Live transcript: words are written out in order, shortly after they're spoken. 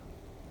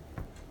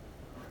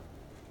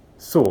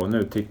Så,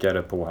 nu tickar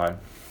det på här.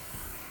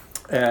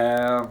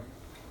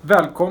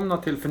 Välkomna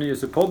till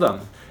förnyelsepodden.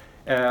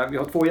 Vi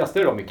har 2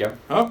 gäster idag, Micke.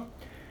 Ja,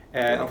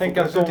 jag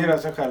tänker att presentera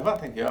sig själva,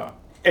 tänker jag.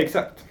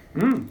 Exakt.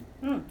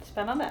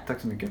 Spännande. Tack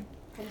så mycket.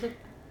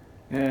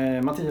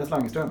 Mattias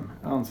Langeström,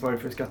 ansvarig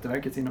för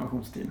Skatteverkets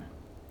innovationsteam.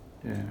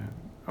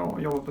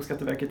 Jag jobbar på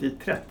Skatteverket i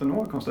 13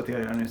 år,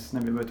 konstaterade jag nyss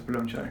när vi var ute på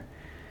lunch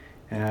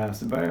här.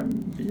 Så det börjar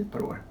bli ett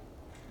par år.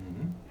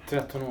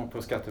 13 år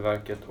på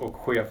Skatteverket och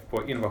chef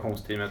på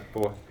innovationsteamet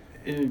på...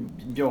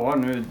 Ja,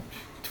 nu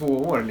 2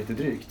 år lite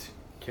drygt.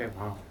 Okej,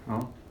 wow.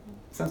 Ja,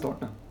 sen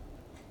starten.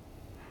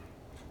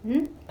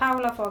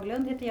 Paula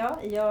Fagerlund heter jag.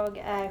 Jag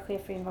är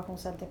chef för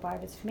innovationscentee på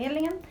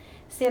Arbetsförmedlingen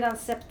sedan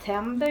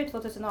september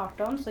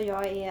 2018, så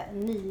jag är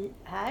ny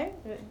här.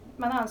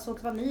 Man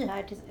ansågs vara ny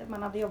här tills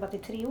man hade jobbat i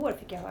 3 år,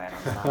 fick jag höra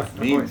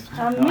någonstans. Minst.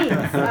 Ja,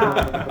 minst.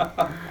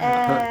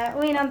 Ja.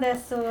 Och innan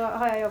dess så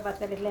har jag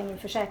jobbat väldigt länge i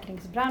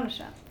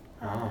försäkringsbranschen.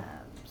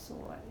 Så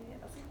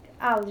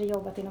aldrig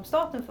jobbat inom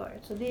staten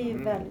förut, så det är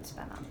ju väldigt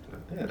spännande.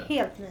 Det är det.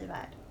 Helt ny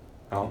värld.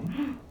 Ja.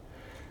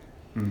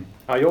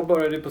 Ja, jag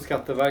började på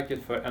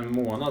Skatteverket för en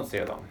månad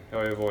sedan. Jag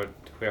har ju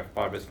varit chef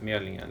på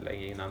Arbetsförmedlingen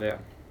länge innan det.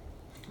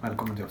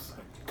 Välkommen till oss.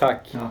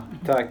 Tack, Ja.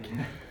 tack.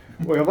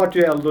 Och jag var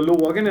ju eld och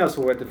låga när jag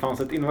såg att det fanns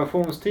ett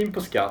innovationsteam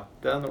på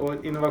skatten och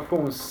ett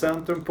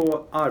innovationscentrum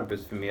på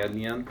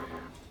Arbetsförmedlingen.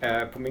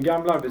 På min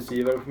gamla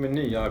arbetsgivare och på min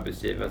nya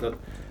arbetsgivare. Så att,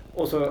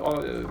 och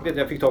så vet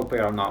jag fick tag på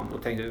era namn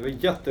och tänkte att det var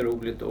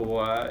jätteroligt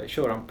att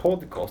köra en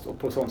podcast och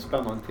på ett sånt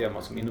spännande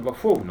tema som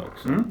innovation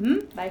också.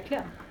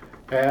 Verkligen.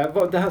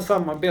 Det här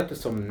samarbetet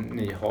som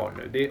ni har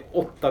nu, det är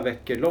 8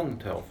 veckor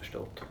långt, har jag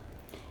förstått.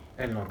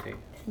 Eller någonting.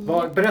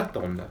 Berätta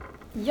om det.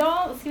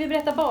 Ja, ska vi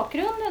berätta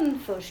bakgrunden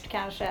först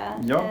kanske?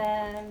 Ja.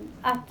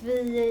 Att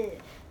vi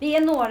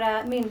är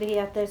några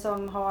myndigheter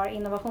som har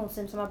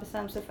innovationsteam som har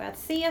bestämt sig för att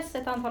ses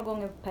ett antal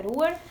gånger per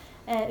år.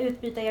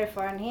 Utbyta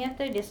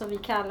erfarenheter, det som vi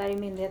kallar i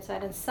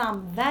myndighetsvärlden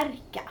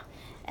samverka.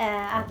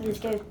 Att vi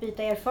ska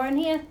utbyta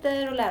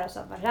erfarenheter och lära oss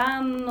av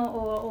varann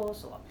och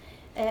så.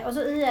 Och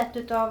så i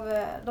ett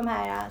av de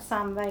här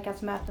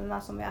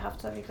samverkansmötena som vi har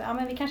haft så har vi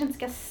men vi kanske inte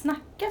ska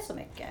snacka så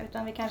mycket,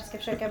 utan vi kanske ska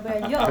försöka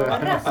börja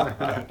göra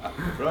saker.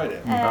 Bra idé.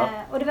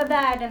 Och det var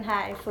där den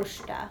här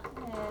första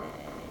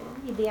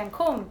idén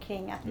kom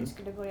kring att vi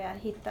skulle börja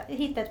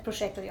hitta ett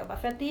projekt att jobba.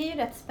 För att det är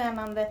ju rätt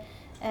spännande.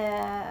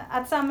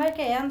 Att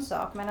samverka är en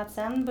sak, men att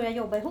sen börja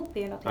jobba ihop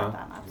är ju något helt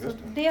annat. Så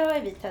det har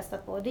vi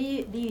testat på.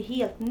 Det är ju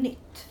helt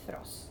nytt för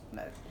oss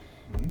nu.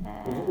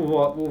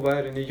 Och vad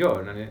är det ni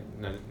gör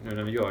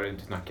när ni gör det,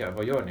 inte snackar?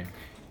 Vad gör ni?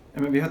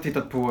 Ja, men vi har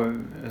tittat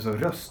på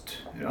röst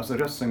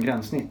som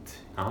gränssnitt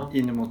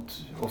in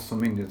mot oss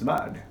som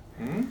myndighetsvärld.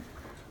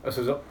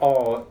 Alltså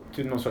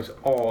typ någon slags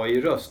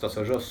AI-röst,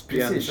 alltså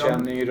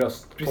röstigenkänning,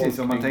 rösttolkning. Precis,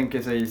 om man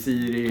tänker sig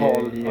Siri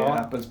i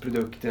Apples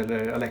produkt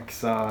eller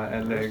Alexa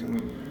eller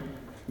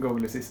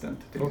Google Assistant.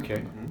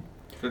 Okej.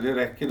 Så det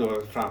räcker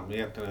då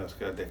framgent när jag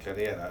ska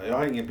deklarera. Jag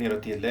har inget mer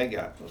att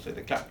tillägga och så är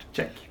det klart.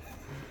 Check.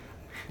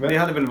 Det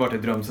hade väl varit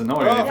ett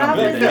drömscenario i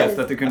framtiden,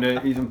 att du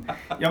kunde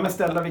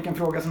ställa vilken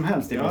fråga som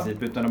helst i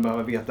princip utan att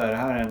behöva veta, är det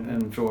här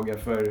en fråga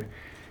för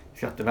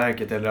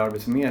Skatteverket eller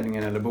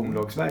Arbetsförmedlingen eller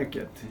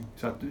Bolagsverket.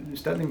 Så att du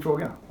ställ din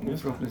fråga och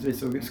förhoppningsvis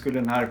så skulle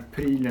den här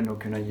prylen då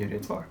kunna ge dig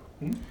ett svar.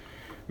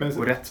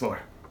 Och rätt svar.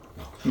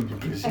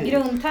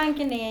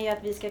 Grundtanken är ju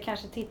att vi ska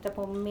kanske titta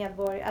på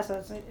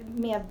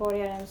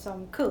medborgaren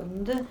som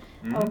kund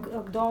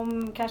och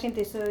de kanske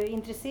inte är så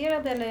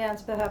intresserade eller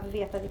ens behöver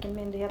veta vilken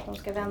myndighet de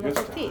ska vända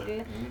sig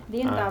till. Det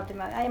är inte alltid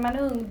är man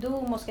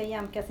ungdom och ska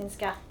jämka sin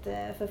skatt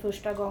för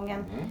första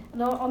gången.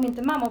 Om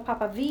inte mamma och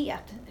pappa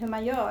vet hur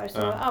man gör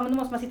så men då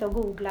måste man sitta och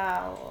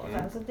googla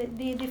så det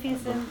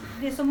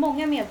är så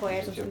många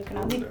medborgare som skulle kunna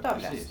ha nytta av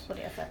röst på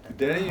det sättet.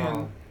 Det är ju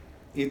en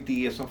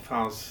idé som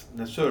fanns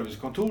när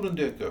servicekontoren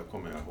dök upp,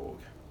 kommer jag ihåg.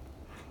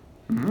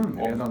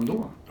 Redan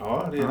då?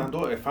 Ja, redan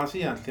då. Det fanns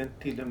egentligen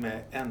till och med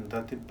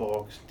ända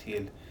tillbaks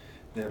till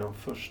när de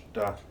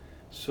första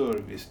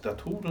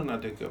servicedatorerna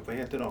dök upp. Vad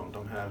heter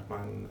de här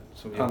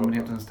som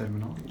Allmänhetens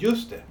terminal.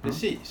 Just det,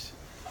 precis.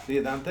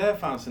 Redan där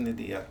fanns en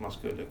idé att man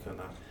skulle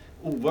kunna,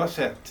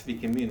 oavsett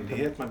vilken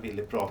myndighet man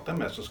ville prata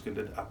med, så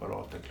skulle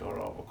apparaten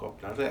klara av att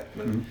koppla rätt.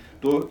 Men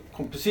då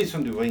kom, precis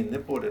som du var inne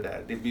på det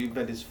där, det blir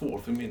väldigt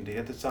svårt för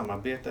myndigheter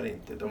samarbetar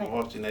inte. De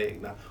har sina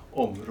egna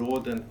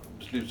områden,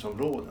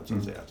 beslutsområden så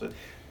att säga. Så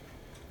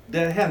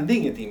där hände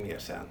ingenting mer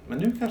sen, men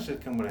nu kanske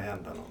det kommer att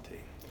hända någonting.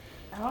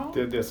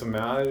 Det som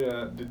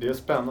är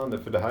spännande,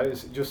 för det här är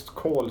just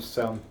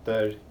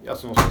callcenter,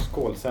 alltså någon slags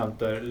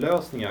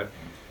callcenter-lösningar.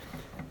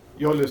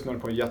 Jag lyssnade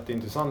på en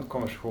jätteintressant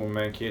konversation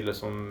med en kille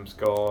som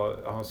ska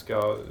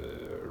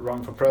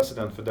run for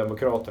president för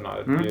Demokraterna,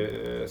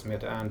 som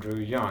heter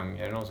Andrew Young.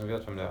 Är det någon som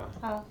vet vem det är?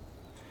 Ja.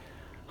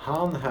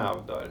 Han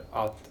hävdar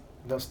att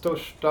den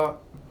största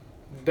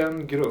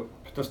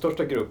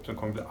grupp som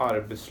kommer bli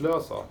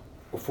arbetslösa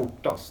och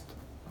fortast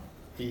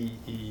i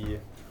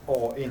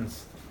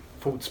AI:s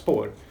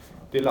fotspår,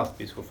 det är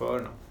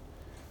lastbilschaufförerna.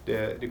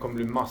 det kommer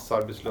bli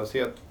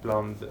massarbetslöshet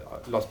bland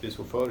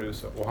lastbilschaufförer i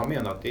USA. Och han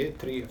menar att det är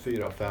 3,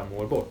 4, 5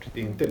 år bort.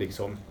 Det är inte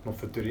liksom något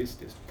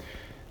futuristiskt.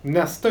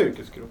 Nästa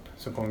yrkesgrupp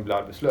som kommer bli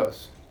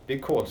arbetslös, det är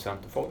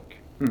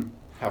callcenterfolk,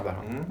 hävdar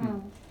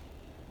han.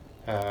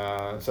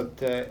 Så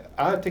att,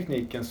 är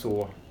tekniken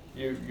så,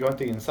 jag har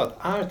inte insatt,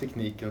 är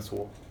tekniken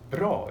så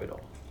bra idag?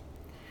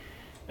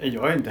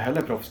 Jag är inte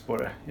heller proffs på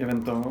det. Jag vet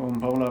inte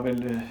om Paula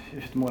vill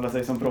utmåla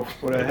sig som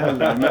proffs på det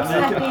heller.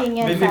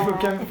 Men vi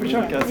kan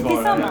försöka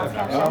svara.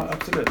 Ja,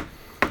 absolut.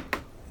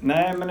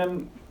 Nej,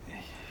 men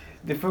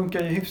det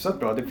funkar ju hyfsat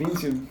bra. Det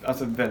finns ju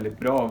alltså väldigt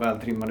bra,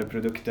 vältrimmade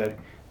produkter.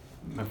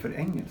 Men för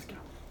engelska.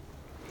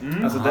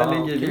 Alltså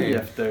där ligger vi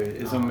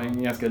efter som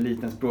en ganska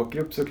liten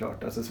språkgrupp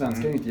såklart. Alltså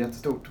svenska är inte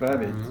jättestort. Vad är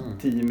vi?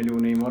 10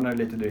 miljoner invånare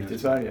lite drygt i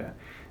Sverige.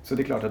 Så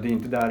det är klart att det är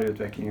inte där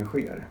utvecklingen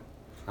sker.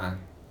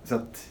 Så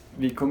att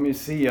vi kommer ju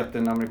se att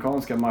den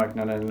amerikanska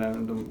marknaden,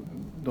 eller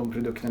de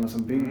produkterna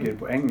som bygger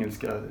på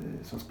engelska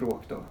som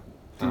språk då.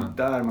 Det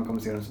är där man kommer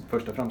se de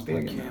första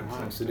framstegen.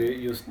 Okay, så det är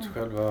just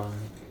själva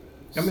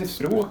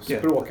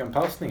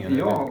språkanpassningen?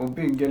 Ja, och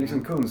bygga liksom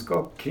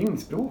kunskap kring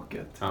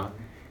språket. Ja.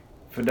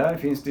 För där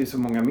finns det ju så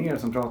många mer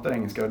som pratar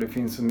engelska och det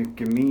finns så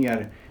mycket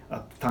mer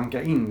att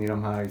tanka in i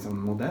de här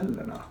liksom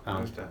modellerna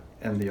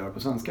än det gör på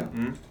svenska.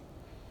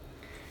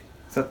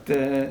 Så att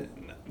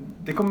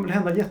det kommer att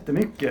hända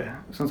jättemycket.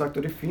 Som sagt,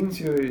 och det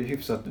finns ju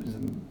hyfsat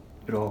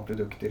bra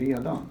produkter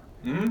redan.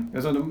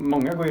 Alltså,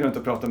 många går ju runt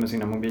och pratar med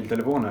sina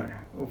mobiltelefoner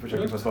och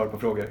försöker få svar på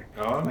frågor.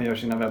 Ja. Man gör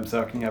sina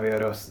webbsökningar via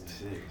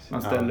röst.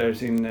 Man ställer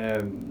sin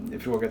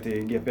fråga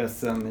till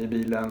GPSen i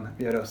bilen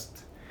via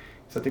röst.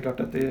 Så det är klart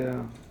att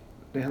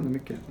det händer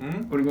mycket.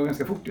 Och det går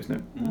ganska fort just nu.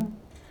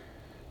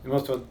 Det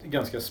måste vara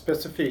ganska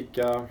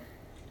specifika,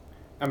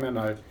 jag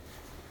menar,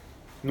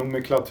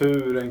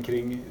 nomenklaturen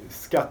kring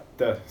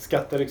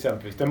skatter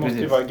exempelvis. Det måste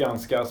ju vara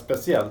ganska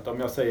speciellt. Om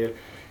jag säger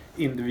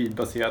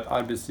individbaserat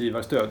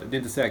arbetsgivarstöd. Det är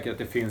inte säkert att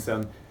det finns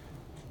en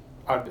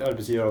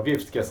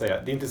arbetsgivaravgift, ska jag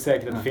säga. Det är inte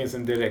säkert att det finns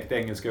en direkt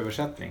engelsk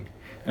översättning.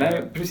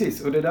 Nej,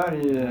 precis. Och det där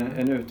är ju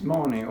en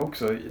utmaning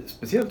också,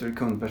 speciellt ur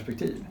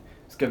kundperspektiv.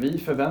 Ska vi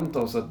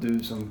förvänta oss att du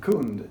som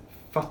kund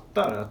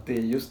fattar att det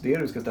är just det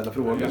du ska ställa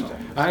frågan om?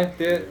 Nej,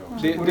 det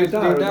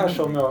är där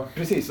som jag...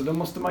 Precis, och då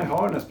måste man ju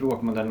ha den här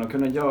språkmodellen och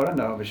kunna göra den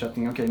där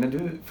översättningen. Okej, när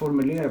du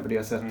formulerar på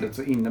det sättet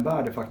så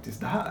innebär det faktiskt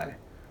det här.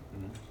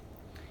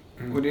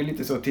 Och det är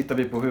lite så, tittar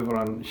vi på hur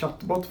vår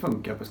chattbot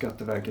funkar på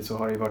Skatteverket så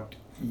har det varit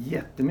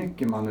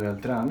jättemycket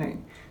manuell träning.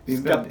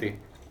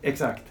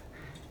 Exakt.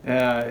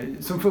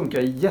 Som funkar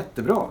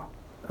jättebra.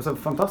 Alltså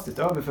fantastiskt,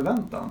 över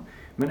förväntan.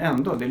 Men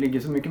ändå, det ligger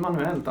så mycket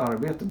manuellt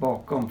arbete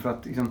bakom för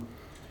att liksom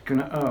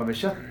kunna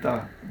översätta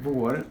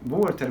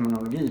vår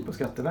terminologi på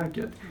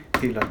Skatteverket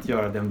till att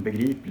göra den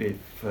begriplig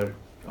för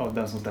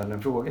den som ställer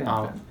en fråga.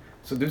 Ja.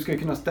 Så du ska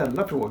kunna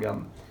ställa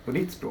frågan på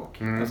ditt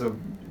språk, alltså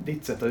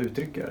ditt sätt att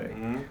uttrycka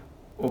dig.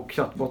 Och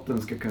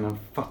chattbotten ska kunna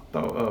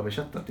fatta och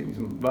översätta till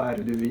liksom, vad är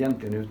det du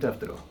egentligen är ute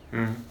efter då.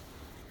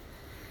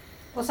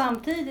 Och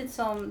samtidigt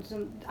som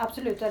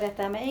absolut du har rätt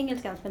där med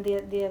engelskan, men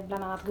det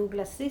bland annat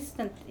Google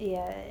Assistant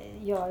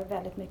gör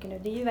väldigt mycket nu.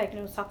 Det är ju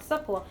verkligen att satsa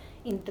på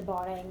inte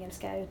bara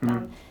engelska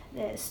utan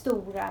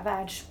stora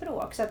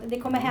världsspråk. Så att det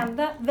kommer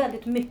hända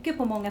väldigt mycket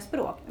på många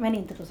språk, men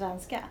inte på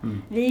svenska.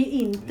 Vi är ju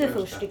inte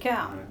först i kön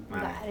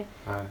där.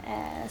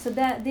 Så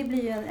det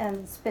blir ju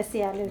en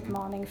speciell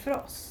utmaning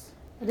för oss.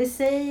 Och det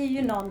säger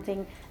ju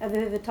någonting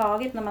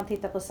överhuvudtaget när man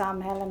tittar på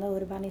samhällen och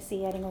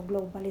urbanisering och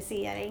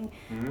globalisering.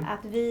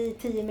 Att vi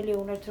 10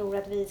 miljoner tror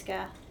att vi ska,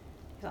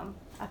 liksom,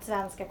 att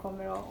svenska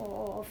kommer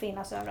att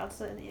finnas överallt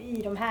så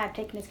i de här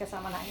tekniska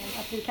sammanhangen.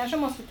 Att vi kanske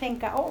måste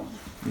tänka om.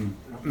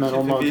 Men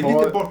om vi är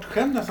lite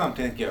bortskämda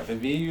samtidigt, för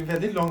vi är ju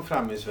väldigt långt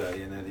fram i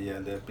Sverige när det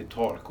gäller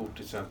betalkort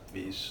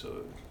exempelvis.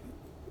 Och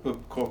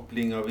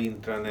uppkoppling av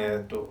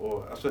intranät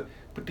och alltså,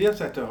 på det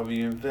sättet har vi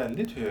ju en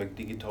väldigt hög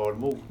digital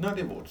mognad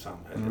i vårt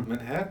samhälle. Men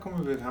här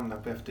kommer vi hamna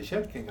på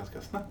efterkälken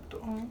ganska snabbt då.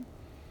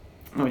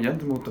 Ja,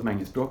 gentemot de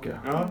engelskspråkiga.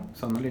 Ja.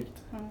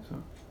 Sannolikt. Så.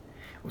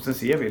 Och sen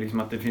ser vi liksom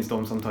att det finns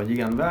de som tar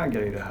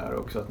genvägar i det här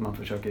också. Att man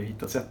försöker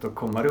hitta sätt att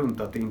komma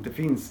runt. Att det inte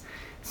finns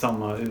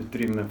samma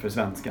utrymme för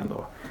svenskan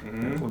då.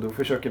 Och då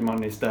försöker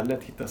man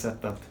istället hitta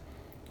sätt att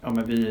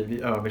men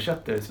vi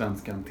översätter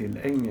svenskan till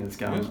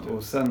engelskan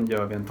och sen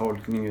gör vi en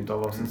tolkning av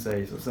vad som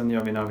sägs och sen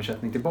gör vi en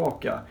översättning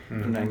tillbaka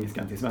från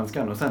engelskan till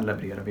svenskan och sen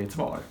levererar vi ett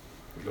svar.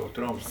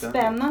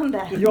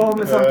 Spännande. Ja,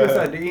 men samtidigt så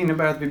här, det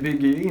innebär att vi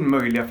bygger in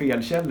möjliga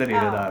felkällor i det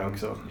där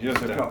också.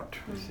 Såklart.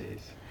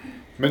 Precis.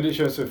 Men det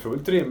känns ju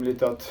fullt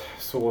rimligt att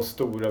så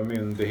stora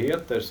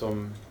myndigheter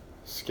som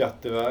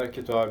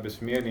Skatteverket och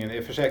Arbetsförmedlingen,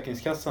 är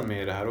Försäkringskassan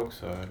med i det här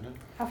också? Eller?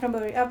 Ja, från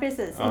början. Ja,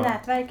 precis. I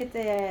nätverket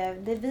är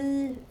det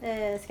vi,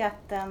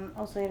 skatten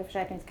och så är det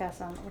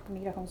Försäkringskassan och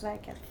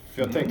Migrationsverket.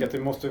 För jag tänker att det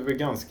måste bli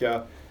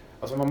ganska,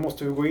 alltså man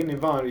måste gå in i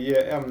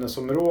varje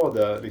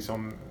ämnesområde.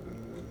 Liksom,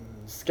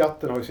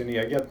 skatten har ju sin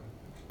egen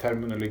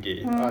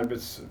terminologi,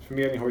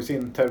 Arbetsförmedlingen har ju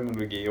sin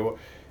terminologi och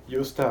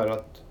just det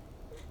här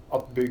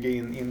att bygga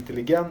in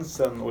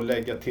intelligensen och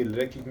lägga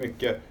tillräckligt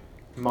mycket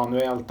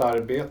manuellt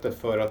arbete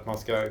för att man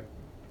ska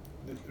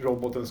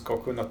roboten ska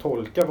kunna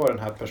tolka vad den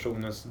här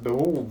personens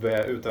behov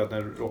är utan att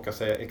den råkar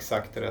säga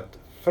exakt rätt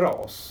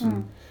fras.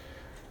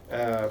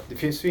 Det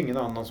finns ju ingen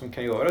annan som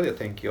kan göra det,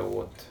 tänker jag,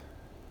 åt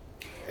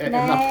en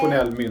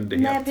nationell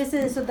myndighet. Nej,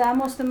 precis. Och där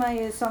måste man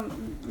ju, som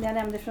jag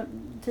nämnde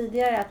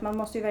tidigare, att man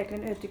måste ju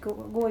verkligen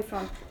utgå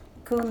ifrån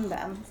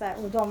kunden. Så här,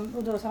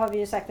 och då så har vi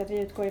ju sagt att vi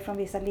utgår ifrån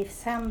vissa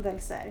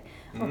livshändelser.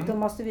 Och då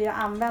måste vi ju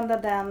använda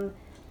den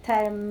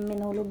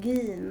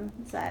terminologin.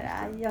 Så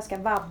här, jag ska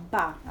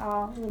vabba.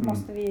 Ja, då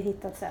måste vi ju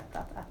hitta ett sätt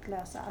att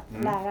lösa,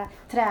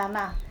 att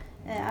träna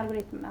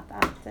algoritmen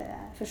att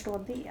förstå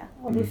det.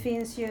 Och det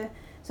finns ju,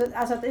 så,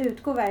 alltså att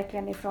utgå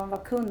verkligen ifrån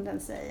vad kunden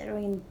säger och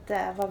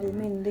inte vad vi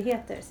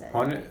myndigheter säger.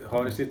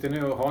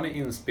 Har ni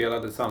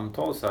inspelade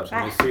samtal så här som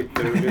ni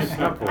sitter och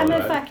lyssnar på? Ja,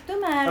 men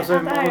faktum är att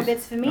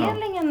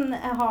Arbetsförmedlingen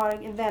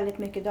har väldigt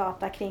mycket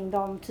data kring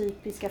de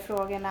typiska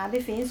frågorna.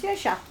 Det finns ju en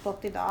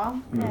chatbot idag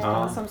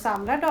som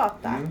samlar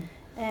data.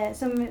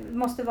 Som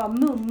måste vara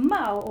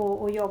mumma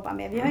och jobba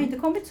med. Vi har ju inte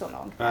kommit så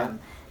långt än.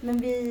 Men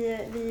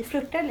vi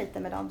flirtar lite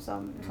med dem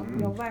som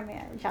jobbar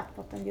med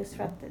chatbotten, just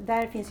för att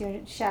där finns ju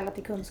en källa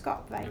till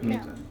kunskap, verkligen.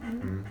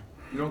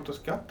 Hur långt har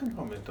skatten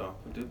kommit då?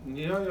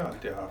 Ni har ju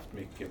alltid haft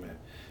mycket med,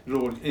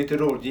 inte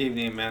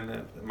rådgivning, men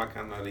man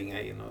kan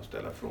ringa in och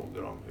ställa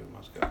frågor om hur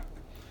man ska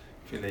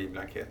fylla i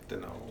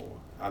blanketterna och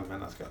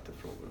allmänna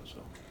skattefrågor och så.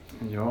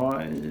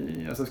 Ja,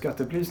 alltså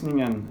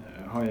skatteupplysningen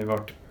har ju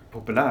varit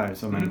populär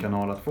som en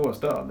kanal att få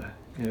stöd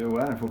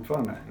och är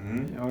fortfarande.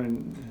 Jag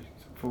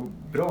får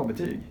bra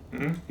betyg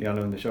i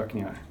alla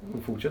undersökningar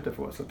och fortsätter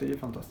få, så det är ju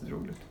fantastiskt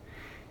roligt.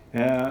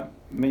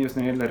 Men just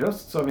när det gäller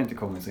röst så har vi inte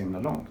kommit så himla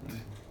långt.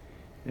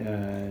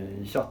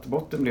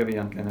 Chattbotten blev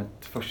egentligen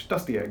ett första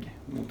steg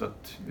mot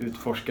att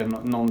utforska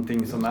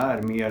någonting som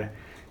är mer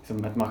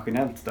som ett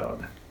maskinellt stöd.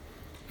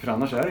 För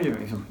annars är det ju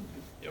liksom,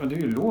 det är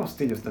ju låst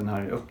till just den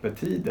här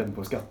öppettiden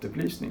på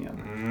skatteupplysningen.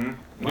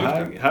 Och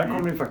här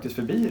kommer du faktiskt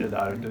förbi det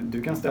där.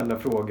 Du kan ställa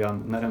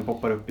frågan när den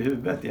poppar upp i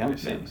huvudet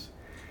egentligen.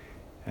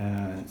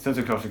 Sen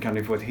såklart så kan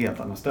du få ett helt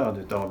annat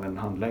stöd av en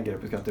handläggare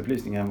på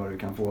skatteupplysningen än vad du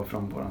kan få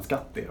från våran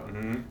skattebyrå.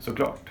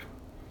 Såklart.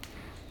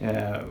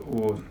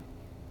 Och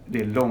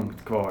det är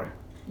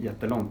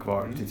jättelångt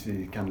kvar tills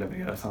vi kan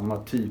leverera samma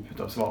typ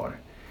av svar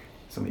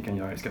som vi kan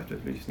göra i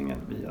skatteupplysningen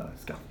via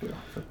skattebyrå.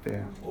 Så att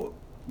det...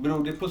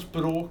 Beror det på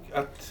språk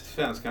att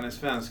svenskan är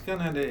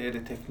svenskan, eller är det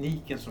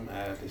tekniken som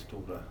är den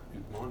stora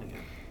utmaningen?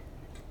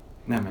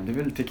 Nej, men det är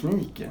väl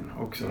tekniken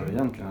också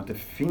egentligen, att det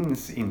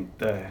finns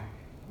inte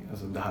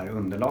det här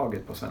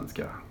underlaget på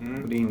svenska.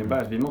 Och det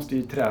innebär att vi måste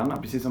ju träna,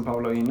 precis som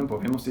Paula var inne på,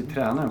 vi måste ju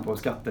träna på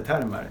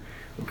skattetermer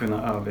och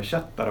kunna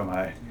översätta de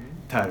här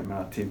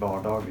termerna till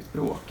vardagligt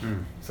språk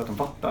så att de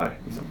fattar,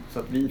 liksom, så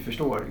att vi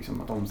förstår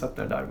liksom, att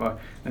omsätta det där.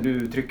 När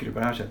du trycker det på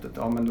det här sättet,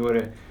 ja men då är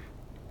det,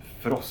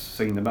 för oss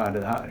så innebär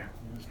det här.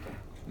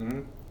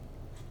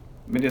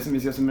 Men det som vi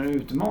ser som en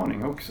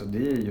utmaning också,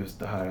 det är just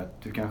det här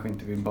att du kanske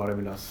inte bara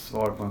vill ha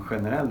svar på en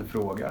generell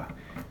fråga,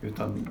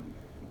 utan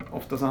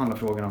ofta så handlar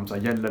frågan om så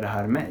här, gäller det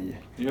här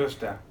mig? Just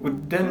det. Och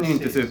den är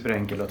inte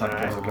superenkel att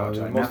tackla såklart.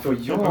 När får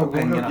jag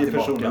pengarna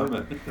tillbaka?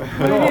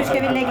 Hur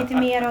ska vi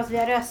legitimera oss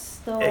via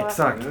röst? Och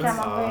exakt.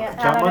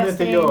 Kan man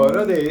inte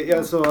göra det?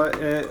 Alltså,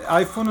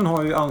 iPhonen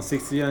har ju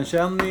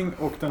ansiktsigenkänning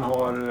och den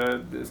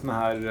har såna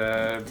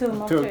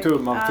här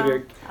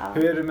tumavtryck.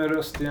 Hur är det med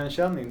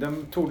röstigenkänning?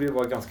 Den torde ju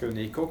vara ganska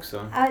unik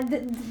också.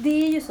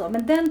 Det är ju så,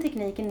 men den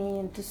tekniken är ju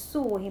inte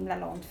så himla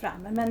långt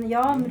fram.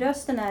 Men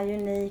rösten är ju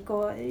unik,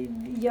 och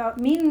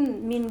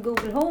min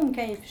Google Home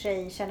kan ju för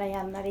sig känna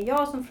igen när det är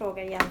jag som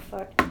frågar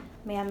jämfört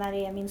med när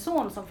det är min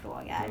son som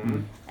frågar.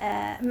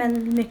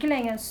 Men mycket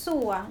längre än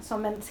så,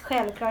 som en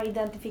självklar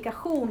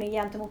identifikation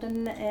gentemot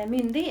en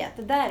myndighet,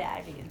 där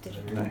är vi ju inte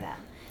riktigt än.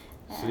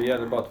 Så det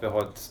gäller bara att vi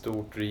har ett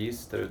stort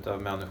register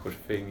utav människors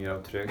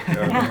fingeravtryck. Det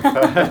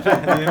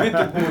är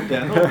inte på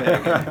den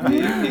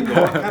vägen.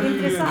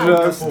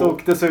 Röst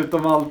och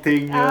dessutom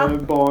allting,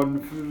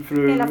 barn,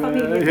 fru,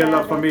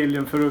 hela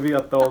familjen för att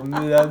veta om.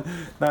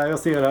 Nej, jag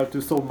ser här att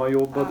du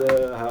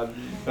sommarjobbade här.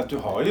 Att du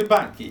har ju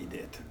bank-ID.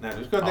 När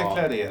du ska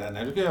deklarera,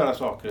 när du ska göra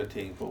saker och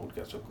ting på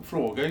olika, så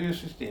frågar ju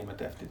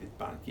systemet efter ditt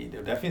bank-ID.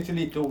 Och där finns det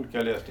lite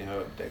olika lösningar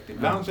upptäckt.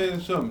 Ibland så är det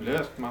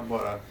sömlöst, man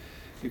bara...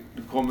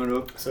 Du kommer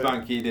upp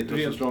bank-ID och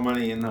så slår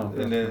man in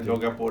eller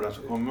loggar på den,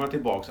 så kommer man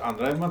tillbaka.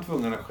 Andra är man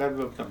tvungen att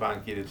själv öppna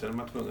bank-ID, så är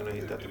man tvungen att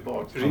hitta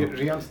tillbaka.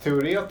 Rent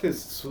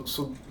teoretiskt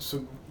så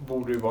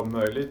borde det vara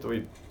möjligt att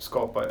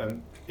skapa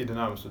en i det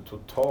närmaste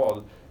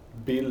total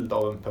bild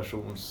av en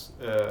persons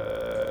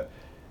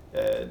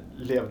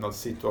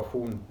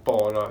levnadssituation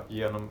bara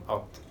genom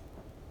att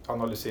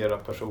analysera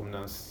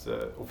personens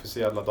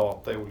officiella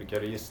data i olika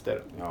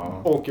register.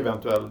 Och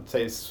eventuellt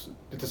sägs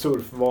lite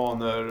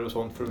surfvanor och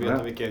sånt för att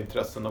veta vilka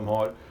intressen de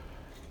har.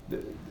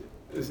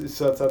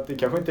 Så att det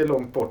kanske inte är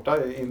långt borta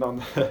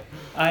innan.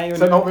 Nej,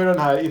 Sen har vi den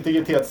här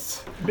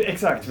integritets...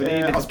 Exakt, för det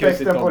är lite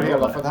aspekten på det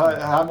hela. För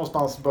här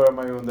någonstans börjar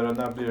man ju undra,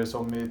 när blir det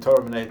som i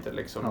Terminator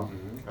liksom. Ja.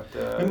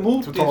 Men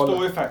mot det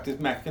står ju faktiskt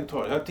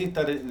Macintosh.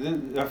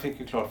 Jag fick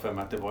ju klart för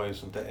mig att det var ju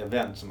sånt där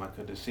event som man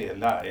kunde se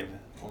live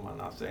om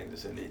man ansträngde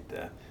sig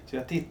lite. Så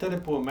jag tittade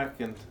på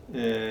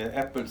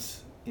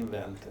Apples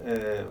event,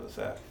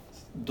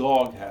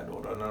 dag här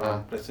då när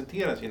de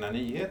presenterar sina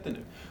nyheter nu.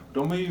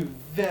 De är ju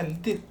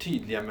väldigt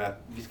tydliga med att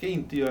vi ska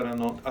inte göra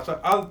något, alltså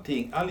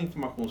all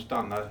information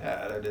stannar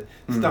här, eller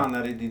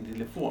stannar i din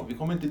telefon. Vi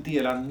kommer inte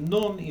dela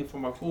någon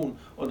information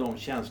av de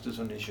tjänster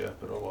som ni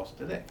köper av oss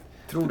direkt.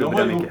 De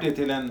har gjort det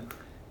till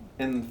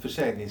en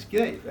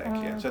försäljningsgrej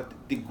verkligen. Så att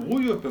det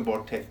går ju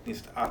uppenbart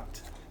tekniskt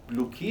att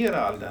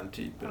blockera all den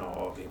typen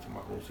av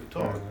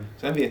informationsuttag.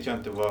 Sen vet jag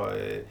inte vad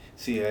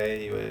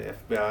CIA och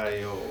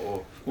FBI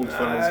och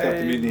motsvarande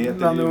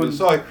skattemyndigheter i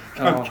USA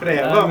kan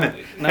kräva.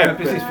 Nej,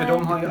 precis, för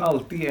de har ju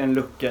alltid en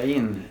lucka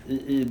in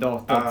i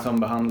datat som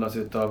behandlas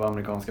utav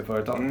amerikanska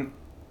företag.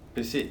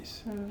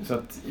 Precis. Så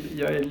att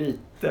jag är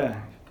lite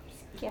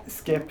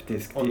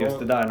skeptisk till just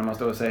det där när man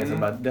står och säger så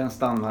bara, den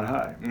stannar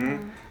här.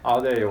 Ja,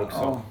 det är ju också.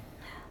 Ja.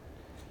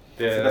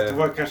 Det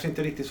var kanske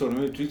inte riktigt så de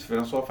uttryckte, för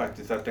de sa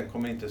faktiskt att den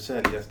kommer inte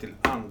säljas till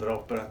andra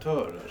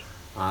operatörer.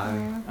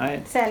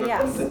 Nej.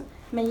 Säljas,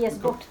 men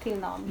ges bort till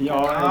någon.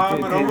 Ja,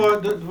 men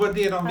det var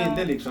det de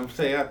ville liksom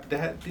säga, att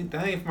den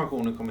här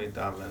informationen kommer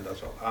inte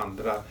användas av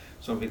andra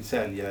som vill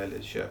sälja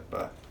eller köpa,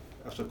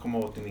 alltså komma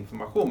åt din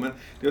information. Men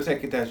det var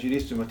säkert deras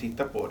jurister som har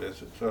tittat på det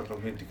så att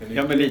de inte kunde...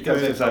 Ja, men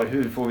lite så här,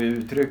 hur får vi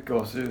uttrycka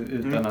oss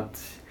utan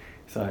att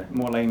så här,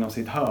 måla in oss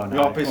i ett hörn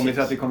här, om vi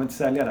säger att vi kommer inte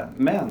sälja det.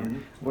 Men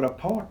våra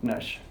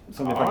partners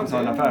som vi faktiskt har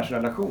en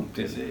affärsrelation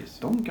till,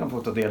 de kan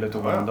få ta del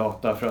av våra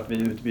data för att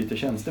vi utbyter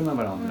tjänster med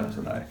varandra.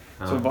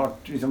 Så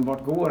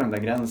vart går den där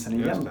gränsen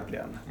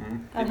egentligen?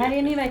 Ja, här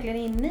är ni verkligen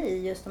inne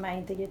i just de här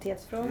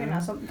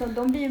integritetsfrågorna.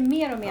 De blir ju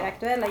mer och mer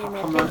aktuella ju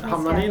mer tekniska.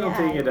 Hamnar ni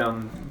någonting i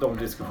de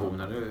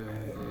diskussionerna?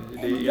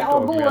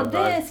 Ja,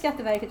 både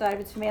Skatteverket och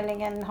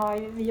Arbetsförmedlingen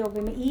vi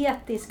jobbar med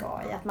etisk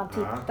AI, att man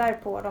tittar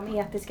på de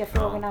etiska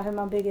frågorna, hur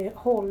man bygger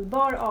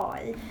hållbar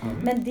AI.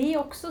 Men det är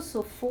också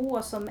så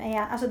få som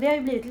alltså det har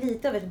ju blivit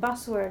lite av ett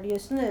buzzword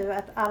just nu,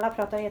 att alla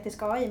pratar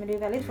etisk AI, men det är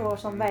väldigt få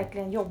som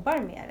verkligen jobbar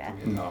med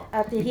det.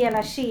 Att i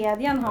hela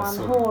kedjan ha en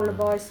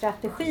hållbar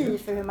strategi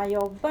för hur man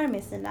jobbar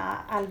med sina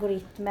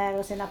algoritmer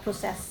och sina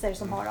processer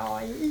som har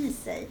AI i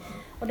sig.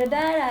 Och det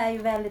där är ju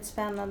väldigt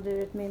spännande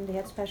ur ett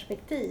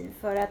myndighetsperspektiv,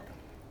 för att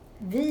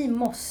vi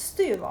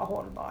måste ju vara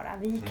hållbara.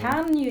 Vi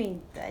kan ju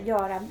inte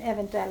göra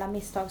eventuella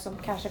misstag som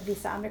kanske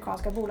vissa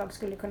amerikanska bolag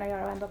skulle kunna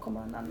göra och ändå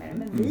komma undan med det.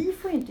 Men vi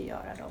får ju inte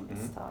göra de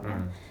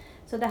misstagen.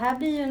 Så det här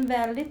blir ju en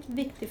väldigt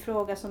viktig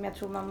fråga som jag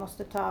tror man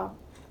måste ta,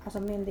 alltså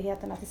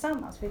myndigheterna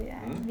tillsammans. För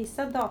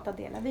vissa data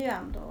delar vi ju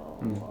ändå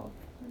och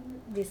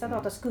vissa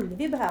data skulle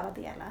vi behöva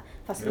dela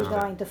fast vi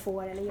idag inte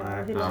får eller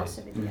gör. Hur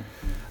löser vi det?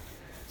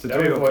 Så det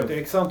har ju varit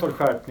ett antal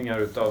skärpningar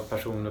utav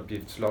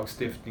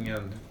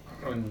personuppgiftslagstiftningen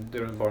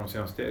under bara de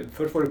senaste.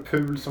 Först var det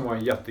PUL som var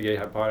en jättegrej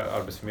här på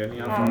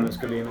Arbetsförmedlingen som den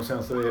skulle in, och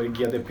sen så är det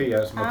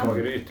GDPR som har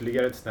tagit det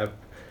ytterligare ett snäpp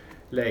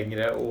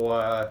längre,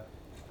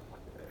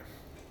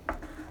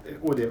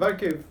 och det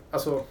verkar ju,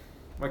 alltså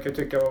man kan ju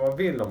tycka vad man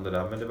vill om det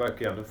där, men det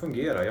verkar ju ändå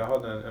fungera. Jag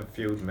hade en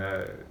feud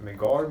med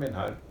Garmin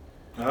här.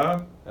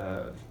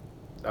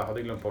 Jag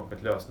hade glömt bort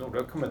mitt lösenord.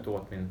 Jag kom inte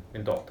åt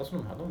min data som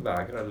de hade. De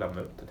vägrade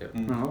lämna ut det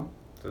till.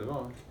 Så det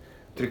var...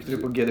 Tryckte du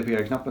på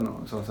GDPR-knappen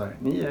och sa så här,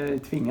 ni är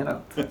tvingade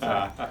att...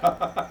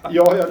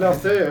 Ja, jag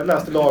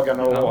läste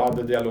lagarna och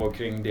hade dialog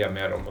kring det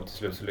med dem, och till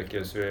slut så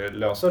lyckades vi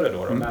lösa det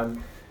då.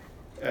 Men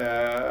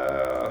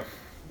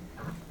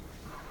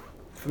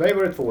för mig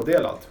var det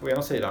tvådelat. Å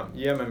ena sidan,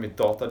 ge mig mitt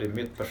data, det är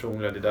mitt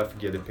personliga, det är därför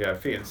GDPR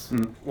finns.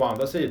 Å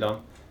andra sidan,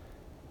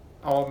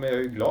 ja, men jag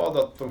är ju glad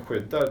att de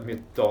skyddar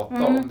mitt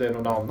data om det är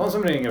någon annan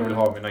som ringer och vill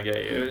ha mina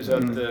grejer. Så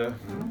att,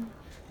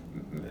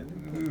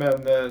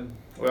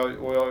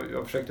 Och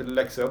jag försökte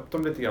läxa upp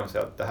dem lite grann och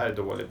säga att det här är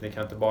dåligt. Ni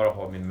kan inte bara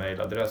ha min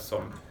mailadress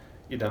som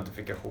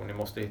identifikation. Ni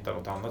måste hitta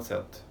något annat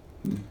sätt.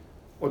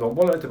 Och de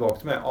bollade tillbaka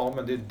till mig. Ja,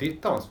 men det är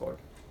ditt ansvar.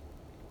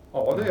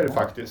 Ja, det är det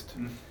faktiskt.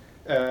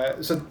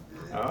 Så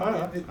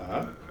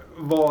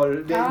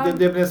det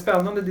blev en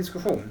spännande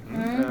diskussion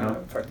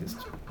faktiskt.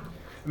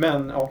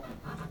 Men ja.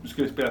 Du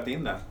skulle spelat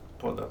in den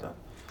podden.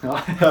 Ja.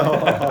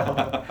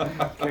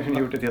 Kanske ni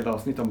gjort ett helt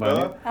avsnitt om bara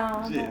det.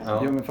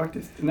 Ja, men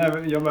faktiskt. Nej,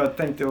 jag bara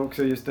tänkte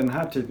också just den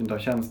här typen av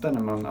tjänster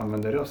när man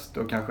använder röst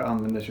och kanske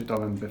använder sig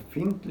av en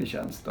befintlig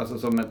tjänst. Alltså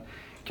som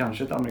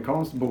kanske ett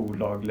amerikanskt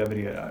bolag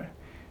levererar.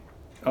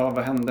 Ja,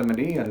 vad händer med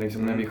det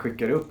liksom, när vi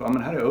skickar upp? Ja,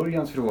 men här är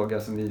Örjans fråga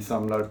som vi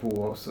samlar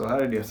på oss, och här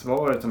är det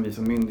svaret som vi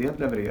som myndighet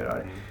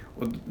levererar.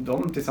 Och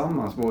de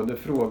tillsammans, både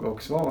fråga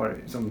och svar,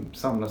 som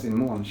samlas i en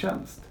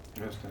molntjänst.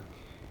 Just det.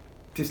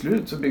 Till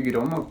slut så bygger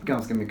de upp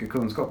ganska mycket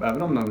kunskap,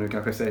 även om de nu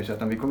kanske säger så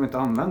att vi kommer inte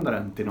använda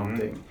den till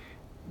någonting.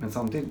 Men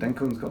samtidigt, den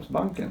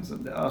kunskapsbanken,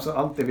 alltså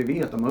allt det vi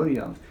vet om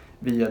Örjan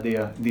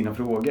via dina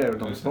frågor och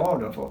de svar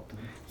du har fått,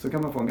 så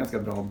kan man få en ganska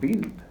bra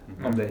bild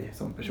av dig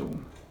som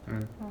person.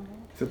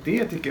 Så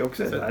det tycker jag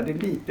också är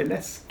lite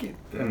läskigt.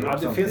 Ja,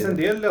 det finns en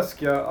del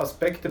läskiga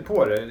aspekter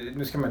på det.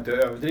 Nu ska man inte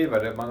överdriva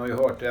det. Man har ju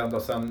hört det ända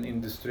sedan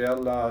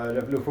industriella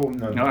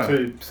revolutionen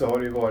typ, så har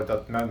det ju varit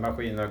att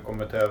maskiner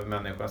kommer ta över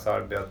människans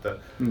arbete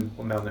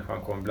och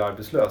människan kommer bli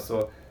arbetslös.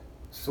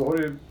 Så har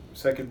det ju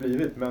säkert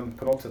blivit, men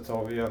på något sätt så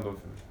har vi ju ändå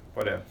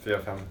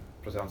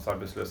 4-5%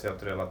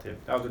 arbetslöshet relativt.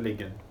 Ja, det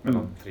ligger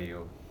mellan 3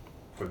 och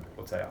 7,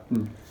 låt säga.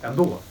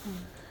 Ändå.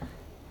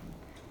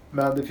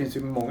 Men det finns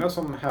ju många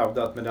som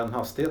hävdar att med den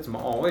hastighet som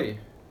AI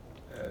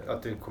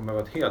att det kommer att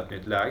vara ett helt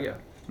nytt läge.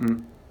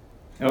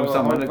 Ja,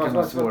 samhället kan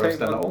vara svårt att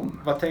ställa om.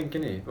 Vad tänker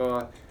ni?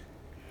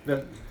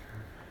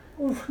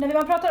 När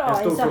man pratar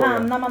AI så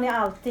hamnar man ju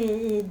alltid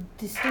i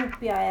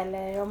dystopia,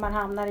 eller om man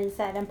hamnar i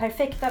så här, den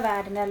perfekta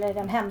världen eller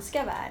den hemska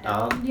världen.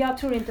 Ja. Jag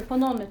tror inte på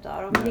någon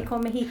utav dem. Vi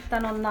kommer hitta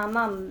någon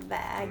annan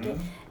väg.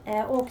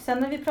 Och sen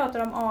när vi pratar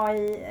om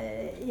AI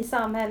i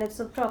samhället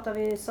så pratar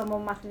vi som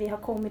om att vi har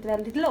kommit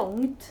väldigt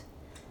långt.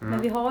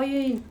 Men vi har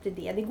ju inte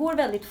det. Det går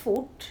väldigt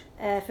fort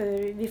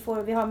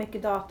för vi har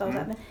mycket data och så.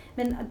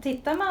 Men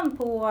tittar man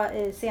på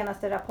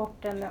senaste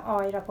rapporten,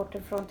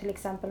 AI-rapporten från till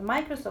exempel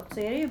Microsoft, så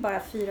är det ju bara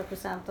 4%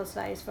 av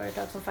Sveriges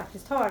företag som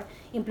faktiskt har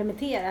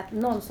implementerat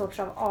någon sorts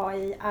av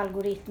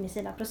AI-algoritm i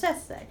sina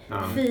processer.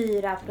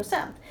 4%.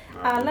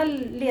 Alla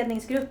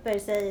ledningsgrupper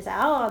säger så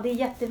här, det är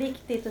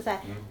jätteviktigt och så här.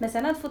 Men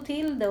sen att få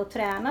till det och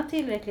träna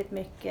tillräckligt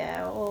mycket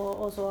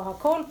och så ha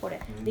koll på det.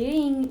 Det är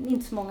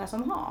inte så många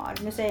som har.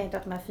 Nu säger jag inte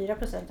att de här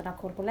 4% har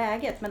koll på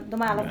läget, men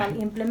de har i alla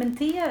fall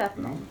implementerat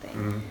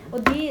någonting. Och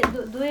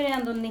då är det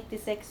ändå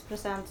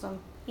 96% som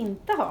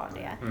inte har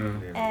det.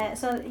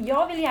 Så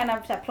jag vill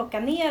gärna så här, plocka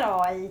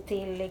ner AI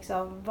till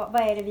liksom, vad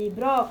är det vi är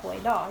bra på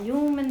idag?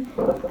 Jo, men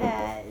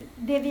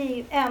det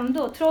vi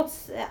ändå,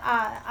 trots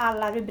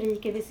alla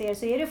rubriker vi ser,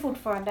 så är det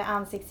fortfarande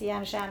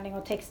ansiktsigenkänning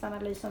och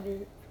textanalys som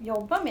vi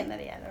jobbar med när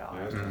det gäller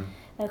AI.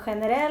 Den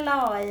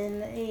generella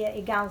AI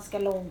är ganska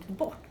långt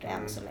bort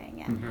än så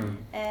länge.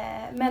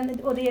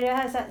 Och det är det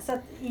här, så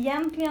att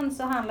egentligen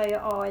så handlar ju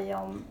AI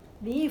om,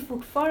 vi är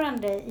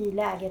fortfarande i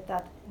läget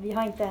att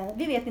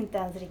vi vet inte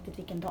ens riktigt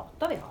vilken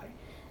data vi har.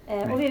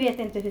 Och vi vet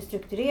inte hur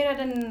strukturerad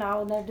den är.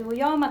 Och när du och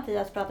jag och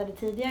Mattias pratade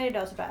tidigare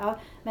idag så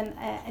men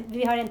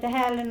vi har inte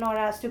heller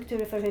några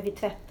strukturer för hur vi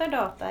tvättar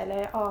data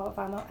eller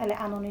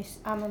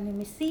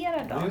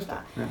anonymiserar data.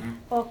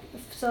 Och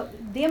så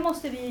det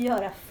måste vi ju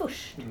göra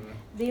först.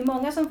 Det är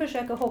många som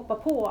försöker hoppa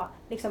på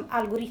liksom,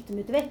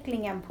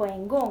 algoritmutvecklingen på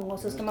en gång och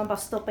så ska man bara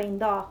stoppa in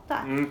data.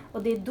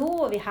 Och det är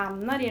då vi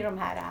hamnar i de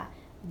här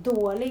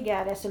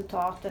dåliga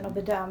resultaten och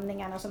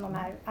bedömningarna som de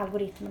här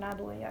algoritmerna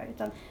då gör.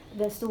 Utan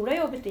det stora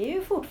jobbet är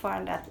ju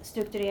fortfarande att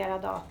strukturera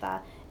data,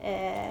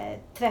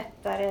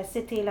 tvätta det,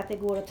 se till att det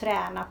går att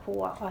träna på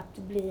och att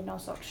det blir någon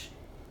sorts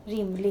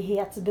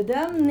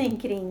rimlighetsbedömning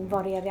kring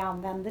vad det är vi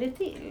använder det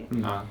till.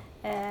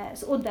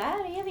 Och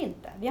där är vi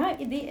inte. Det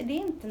är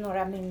inte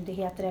några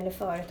myndigheter eller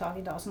företag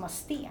idag som har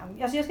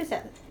alltså jag ska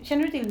säga,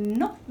 känner du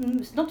till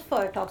något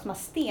företag som har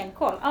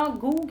stenkoll?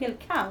 Google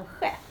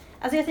kanske.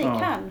 Alltså jag säger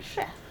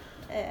kanske.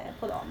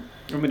 På dem.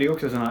 Ja, men det är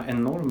också sådana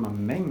enorma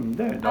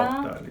mängder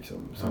data liksom,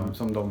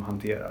 som de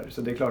hanterar.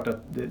 Så det är klart att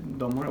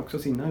de har också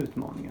sina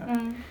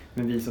utmaningar.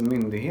 Men vi som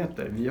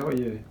myndigheter, vi har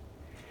ju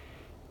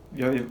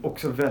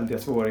också väldiga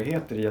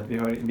svårigheter i att vi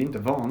är inte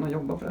vana att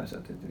jobba på det här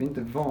sättet. Vi är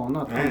inte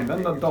vana att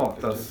använda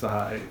data så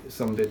här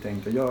som det är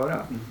tänkt att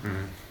göra.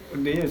 Och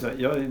det är så,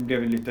 jag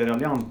blev lite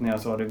raljant när jag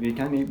sa det. Vi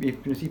kan i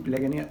princip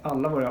lägga ner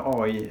alla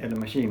våra AI eller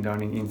machine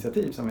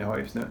learning-initiativ som vi har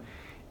just nu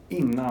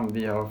innan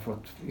vi har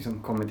fått liksom,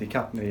 kommit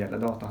ikapp när det gäller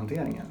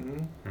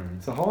datahanteringen.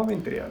 Så har vi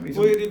inte det.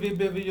 Vad är det vi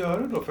behöver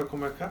göra då för att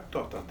komma ikapp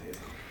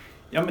datahanteringen?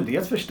 Ja, men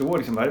dels förstå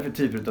liksom, vad är det för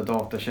typer av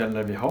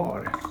datakällor vi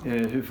har.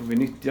 Hur får vi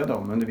nyttja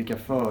dem? Under vilka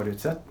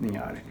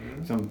förutsättningar?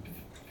 Liksom,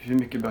 hur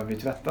mycket behöver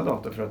vi tvätta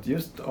data för att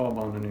just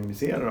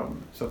avanonymisera dem?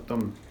 Så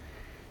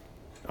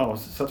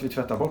att vi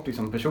tvättar bort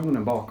liksom,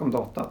 personen bakom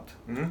datat.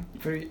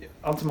 För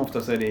allt som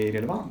oftast är det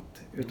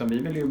irrelevant. Utan vi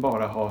vill ju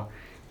bara ha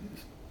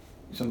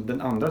som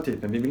den andra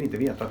typen. Vi vill inte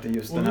veta att det är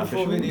just den här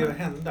personen. Och hur får vi det att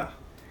hända?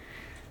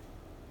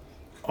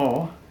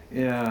 Ja,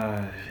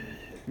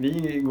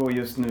 vi går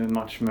just nu en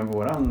match med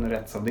våran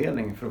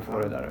rättsavdelning för att få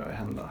det där att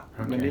hända.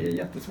 Men det är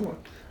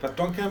jättesvårt. För att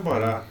de kan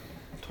bara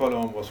tala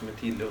om vad som är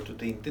tillåtet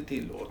och inte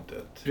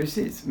tillåtet.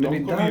 Precis. Men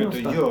de kommer ju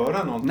inte att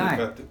göra någonting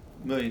för att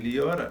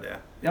möjliggöra det.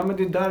 Ja, men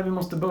det är där vi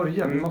måste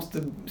börja. Vi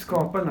måste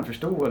skapa den här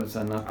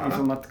förståelsen. Att,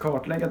 liksom, att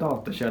kartlägga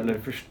datakällor,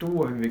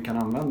 förstå hur vi kan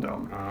använda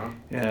dem.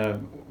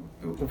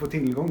 Och få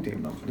tillgång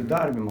till dem. Det är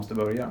där vi måste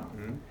börja.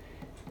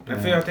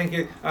 För jag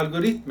tänker,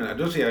 algoritmerna,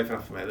 då ser jag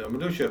framför mig, men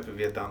då köper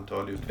vi ett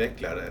antal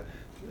utvecklare,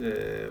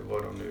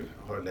 vad de nu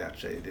har lärt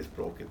sig det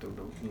språket. Och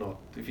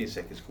det finns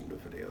säkert skolor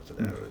för det och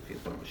sådär, och det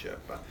finns de att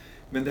köpa.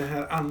 Men den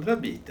här andra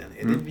biten,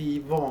 är det vi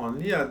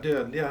vanliga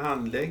dödliga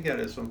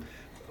handläggare som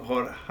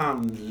har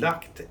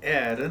handlagt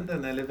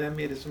ärenden, eller vem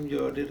är det som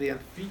gör det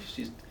rent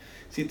fysiskt?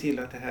 Se till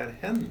att det här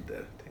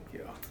händer, tänker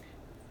jag.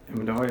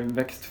 Men det har ju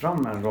växt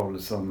fram en roll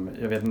som,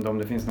 jag vet inte om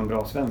det finns någon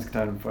bra svensk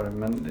term för det,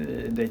 men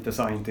data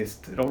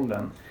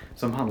scientist-rollen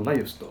som handlar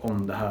just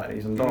om det här,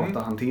 liksom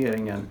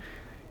datahanteringen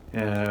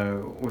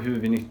och hur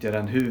vi nyttjar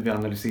den, hur vi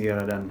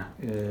analyserar den,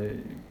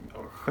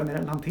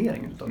 generell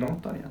hantering utav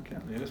data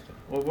egentligen. Just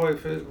det. Och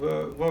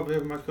vad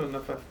behöver man kunna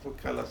för att få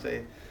kalla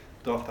sig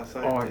data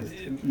scientist?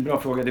 Ja, bra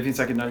fråga. Det finns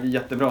säkert några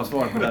jättebra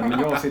svar på den, men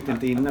jag sitter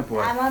inte inne på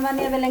det. Man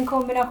är väl en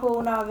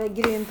kombination av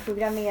grym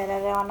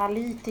programmerare och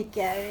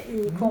analytiker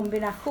i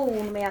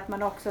kombination med att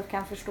man också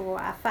kan förstå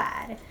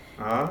affär.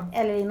 Ja.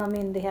 Eller inom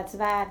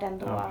myndighetsvärlden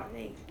då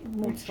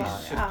motsvarar.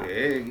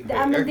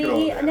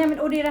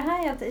 Och det är det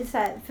här att så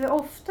här, för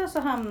ofta så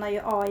hamnar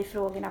ju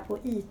AI-frågorna på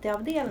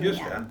IT-avdelningen. Just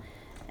det.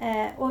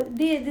 Och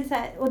det är så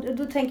här, och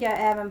då tänker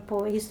jag även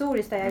på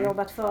historiskt där jag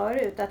jobbat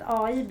förut, att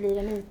AI blir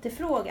en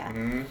IT-fråga.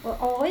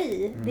 Och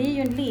AI, det är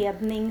ju en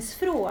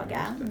ledningsfråga.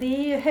 Det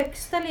är ju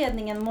högsta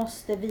ledningen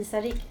måste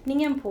visa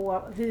riktningen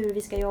på hur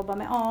vi ska jobba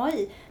med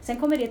AI. Sen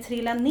kommer det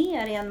trilla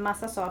ner i en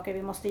massa saker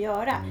vi måste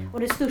göra. Och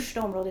det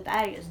största området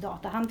är just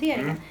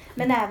datahanteringen.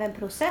 Men även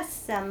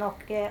processen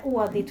och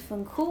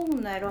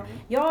auditfunktioner. Och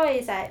jag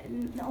är så här,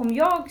 om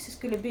jag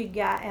skulle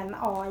bygga en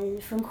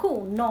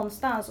AI-funktion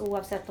någonstans,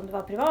 oavsett om det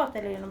var privat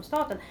eller inom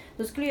staten,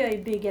 då skulle jag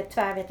ju bygga ett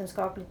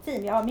tvärvetenskapligt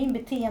team. Jag har min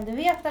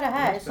beteendevetare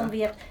här som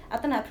vet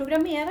att den här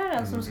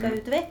programmeraren som ska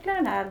utveckla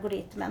den här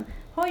algoritmen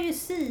har ju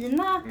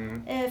sina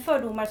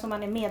fördomar som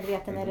man är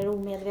medveten eller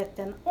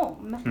omedveten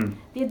om.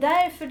 Det är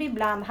därför det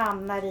ibland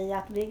hamnar i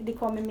att det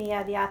kommer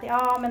media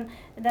att men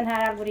den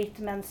här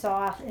algoritmen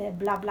sa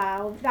bla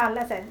bla, och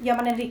alla säger,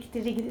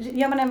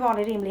 gör man en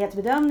vanlig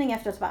rimlighetsbedömning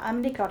efter att säga,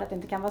 men det är klart att det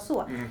inte kan vara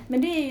så.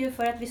 Men det är ju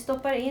för att vi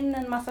stoppar in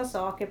en massa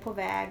saker på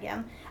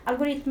vägen.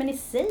 Algoritmen i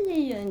sig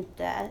är ju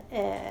inte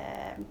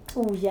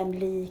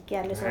ojämlik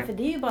eller så, för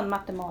det är ju bara en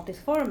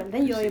matematisk formel.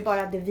 Den gör ju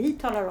bara det vi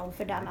talar om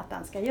för den att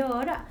den ska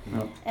göra.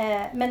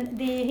 Men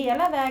det är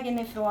hela vägen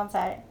ifrån så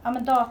här,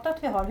 men datat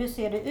vi har, hur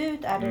ser det ut?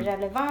 Är det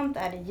relevant?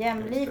 Är det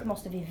jämlikt?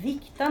 Måste vi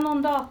vikta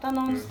någon data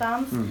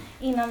någonstans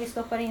innan vi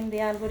stoppar in det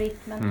i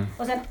algoritmen?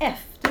 Och sen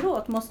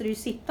efteråt måste det ju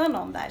sitta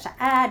någon där. Så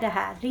är det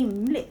här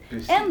rimligt?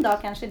 En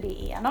dag kanske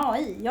det är en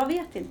AI, jag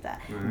vet inte.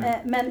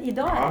 Men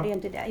idag är det ju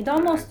inte det.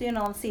 Idag måste ju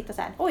någon sitta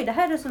så här, oj, det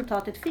här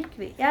resultatet fick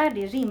vi. Är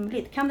det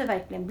rimligt? Kan det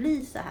verkligen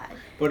bli så här?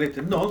 Var det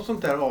inte någon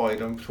sånt där AI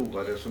de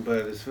provade som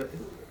började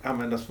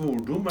använda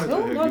svordomar? Jo,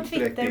 det var en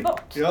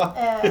Twitterbot. Ja.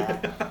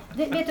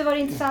 Vet du vad det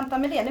är intressanta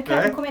med det? Nu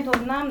kommer jag inte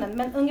ihåg namnen,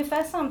 men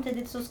ungefär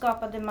samtidigt så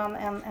skapade man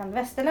en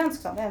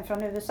västerländsk sån, en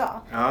från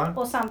USA.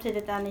 Och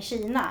samtidigt en i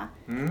Kina.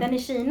 Den i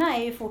Kina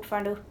är ju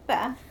fortfarande uppe,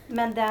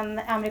 men den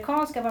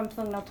amerikanska var de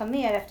tvungna att ta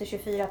ner efter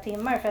 24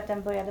 timmar för att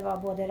den började vara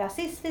både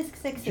rasistisk,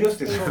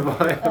 sexistisk. Just det,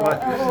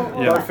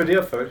 varför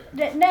det för?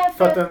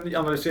 För att den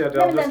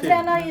analyserade andra den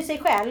tränar ju sig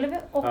själv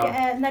och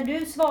när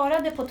du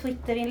svarade på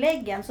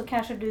Twitterinläggen så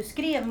kanske du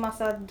skrev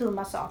massa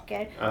dumma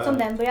saker som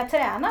den börjar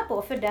träna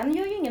på, för den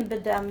gör ju ingen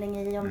bedömning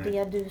i om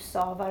det du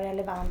sa var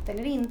relevant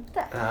eller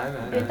inte.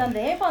 Utan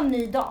det är bara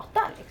ny data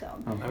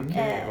liksom.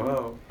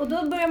 Och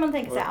då börjar man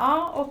tänka så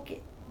här, och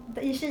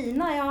i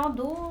Kina,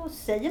 då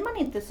säger man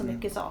inte så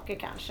mycket saker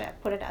kanske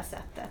på det där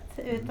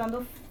sättet, utan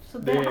då så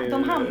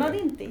de hamnade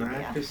inte i det.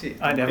 Nej, precis.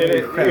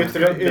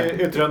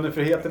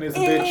 Yttrandefriheten är så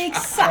bitch.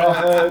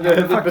 Exakt. Det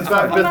är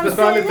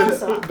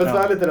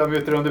besvärligt det där med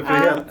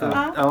yttrandefriheten.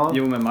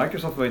 Jo, men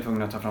Microsoft var ju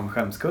tvungna att ta fram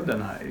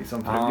skämskudden här.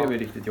 Liksom, för det blev ju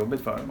riktigt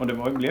jobbigt för dem. Och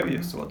det blev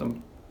ju så att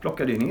de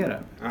plockade ju ner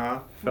den.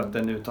 För att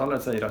den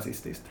uttalade sig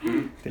rasistiskt,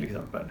 till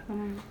exempel.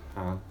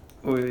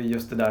 Och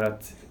just det där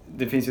att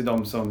det finns ju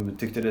de som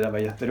tyckte det där var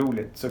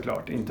jätteroligt,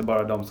 såklart. Inte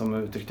bara de som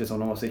uttryckte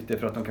sådana åsikter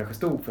för att de kanske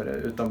stod för det,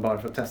 utan bara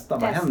för att testa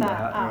vad händer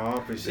här. Ja,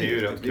 precis. Det är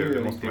ju rätt kul,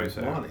 det måste man ju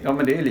säga. Ja,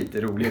 men det är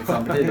lite roligt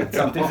samtidigt.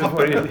 Samtidigt så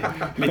får det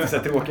lite så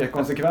tråkiga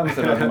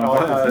konsekvenser.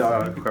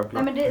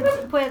 Nej,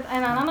 men på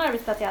en annan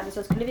arbetsplats jag hade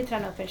så skulle vi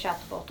träna upp en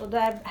chatbot, och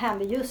där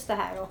hände just det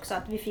här också,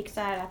 att vi fick så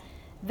här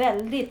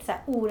väldigt så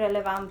här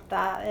orelevanta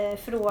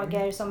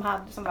frågor som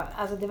var,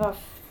 alltså det var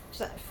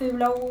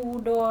fula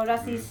ord och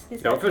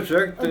rasistiska. Jag har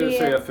försökt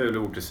säga fula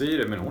ord till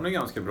Siri, men hon är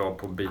ganska bra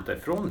på att bita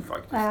ifrån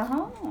faktiskt.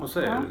 Och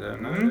säger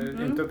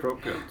det, inte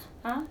appropriate.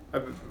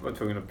 Jag var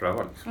tvungen att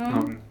pröva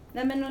liksom.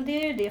 Nej, men det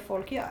är ju det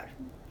folk gör.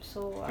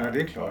 Så, ja,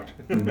 det är klart.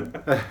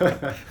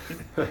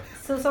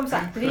 Så som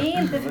sagt, vi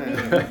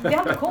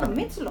har inte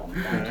kommit så långt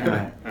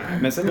där.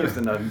 Men sen just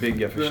den där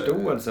bygga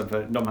förståelse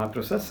för de här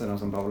processerna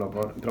som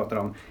Paula pratar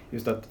om.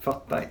 Just att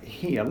fatta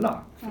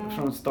hela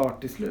från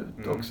start till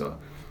slut också.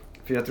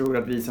 För jag tror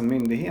att vi som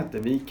myndigheter,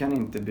 vi kan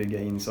inte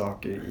bygga in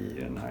saker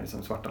i den här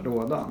som svarta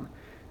lådan.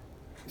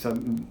 Så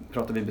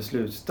pratar vi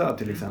beslutsstöd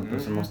till exempel,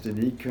 så måste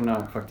vi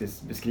kunna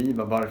faktiskt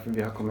beskriva varför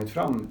vi har kommit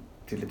fram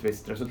till ett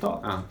visst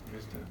resultat.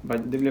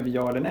 Det blev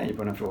ja eller nej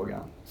på den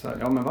frågan. Så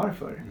men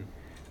varför?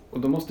 Och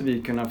då måste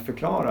vi kunna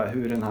förklara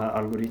hur den här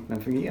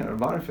algoritmen fungerar.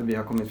 Varför vi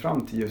har kommit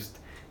fram till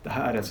just det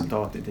här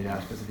resultatet i det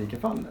här specifika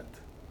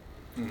fallet.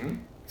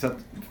 Så att,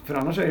 för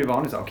annars är det ju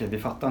vanligt att vi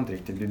fattar inte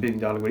riktigt. Vi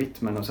byggde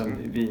algoritmen och sen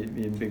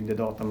vi byggde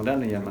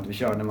datamodellen genom att vi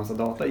körde en massa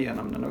data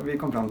igenom den. Och vi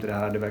kom fram till det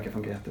här, det verkar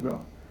funka jättebra.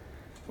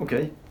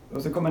 Okej,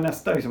 Och så kommer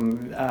nästa liksom,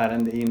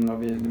 ärende in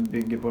och vi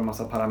bygger på en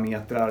massa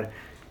parametrar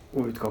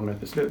och utkommer ett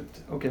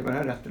beslut. Okej, var det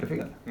här rätt eller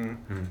fel?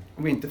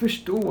 Om vi inte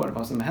förstår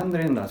vad som händer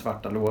i den där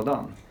svarta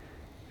lådan,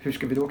 hur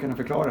ska vi då kunna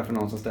förklara för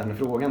någon som ställer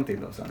frågan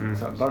till oss? Så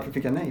här, varför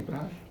fick jag nej på det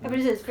här? Ja,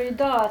 precis. För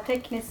idag,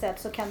 tekniskt sett,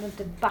 så kan du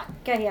inte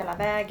backa hela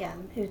vägen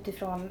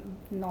utifrån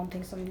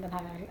någonting som den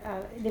här...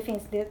 Det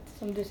finns det,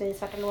 som du säger,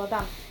 svarta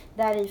lådan.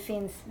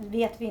 Där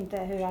vet vi inte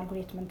hur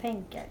algoritmen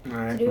tänker.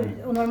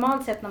 Och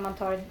normalt sett när man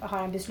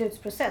har en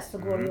beslutsprocess så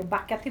går det att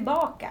backa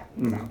tillbaka.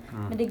 Liksom.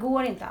 Men det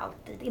går inte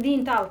alltid. Det är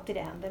inte alltid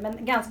det händer.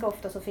 Men ganska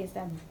ofta så finns det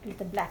en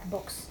liten black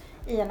box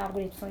i en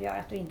algoritm som gör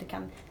att du inte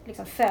kan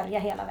liksom följa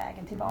hela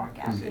vägen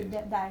tillbaka. Det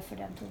är därför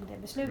den tog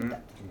det beslutet.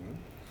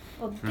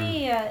 Och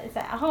det,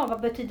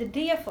 vad betyder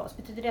det för oss?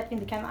 Betyder det att vi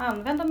inte kan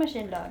använda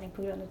machine learning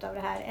på grund av det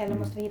här? Eller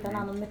måste vi hitta en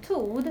annan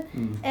metod?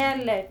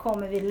 Eller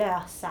kommer vi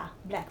lösa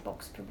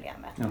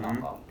blackbox-problemet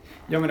någon gång?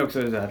 Ja, men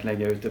också det att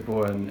lägga ut det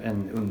på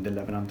en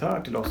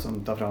underleverantör till oss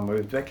som tar fram och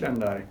utvecklar den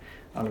där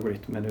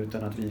algoritmen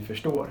utan att vi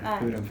förstår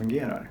hur den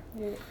fungerar.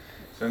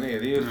 Sen är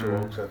det ju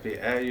så också att vi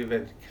är ju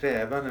väldigt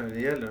krävande när det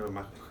gäller de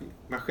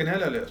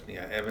maskinella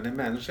lösningar. Även en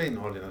människa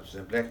innehåller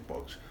naturligtvis en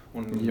blackbox.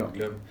 Hon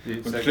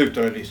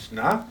slutar att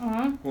lyssna.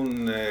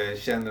 Hon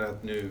känner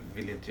att nu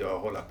vill inte jag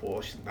hålla på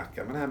och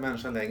snacka med den här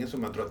människan länge, så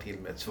man drar till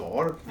med ett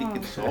svar,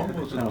 vilket som,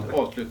 och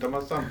så avslutar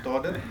man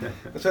samtalet.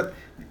 Så att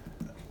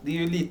det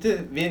är ju lite,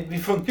 vi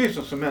funkar ju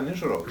som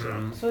människor också.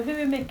 Så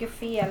hur mycket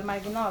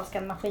felmarginal ska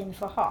en maskin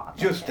få ha?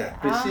 Just det,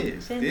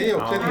 precis. Det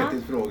är också en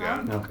heltidsfråga.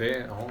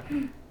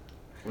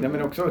 Ja,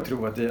 men också att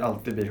tro att det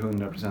alltid blir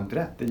 100%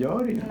 rätt. Det gör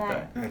det ju inte.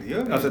 Nej, det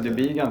gör det alltså inte. det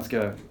blir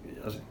ganska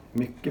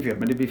mycket fel,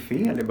 men det blir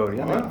fel i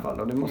början i alla fall.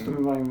 Och det måste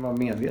man vara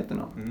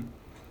medveten om.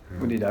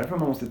 Och det är därför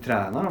man måste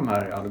träna de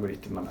här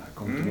algoritmerna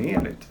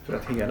kontinuerligt. För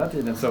att hela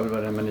tiden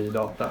serva den med ny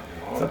data.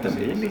 Så att det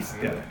blir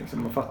listigare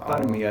liksom, och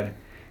fattar mer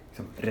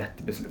liksom,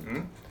 rätt beslut.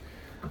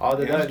 Ja,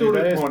 det är en stor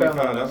utmaning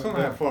för alla sådana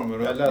här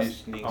former av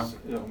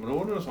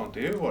upplysningsområden och sånt. Det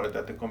har ju varit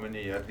att det kommer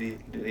nya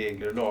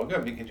regler och lagar,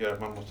 vilket gör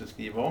att man måste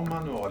skriva om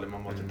manualen,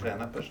 man måste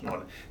träna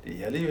personalen. Det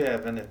gäller ju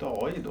även ett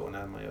AI då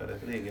när man gör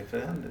ett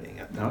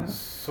regelförändring. Att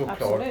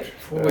såklart.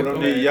 Får de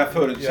nya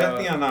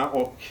förutsättningarna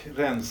och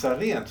rensa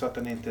rent så att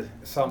den inte...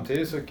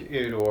 Samtidigt så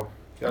är det då,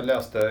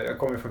 jag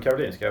kommer från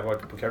Karolinska, jag har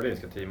varit på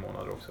Karolinska 10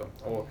 månader också.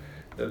 Och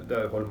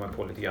där håller man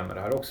på lite grann med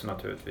det här också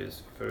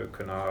naturligtvis, för att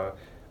kunna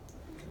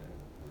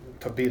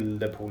ta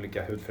bilder på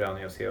olika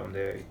hudförändringar och se om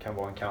det kan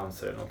vara en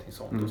cancer eller någonting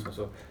sånt. Och sen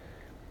så,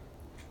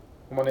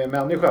 om man är en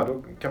människa,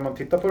 då kan man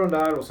titta på den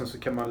där och sen så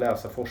kan man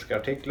läsa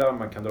forskarartiklar,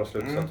 man kan dra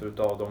slutsatser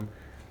utav dem.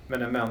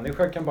 Men en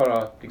människa kan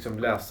bara liksom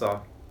läsa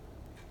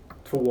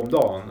 2 om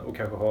dagen och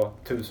kanske ha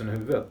 1000 i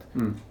huvudet.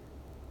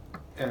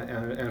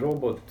 En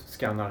robot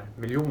skannar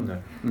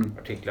miljoner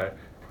artiklar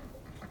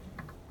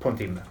på en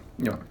timme.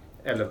 Ja.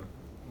 Eller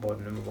vad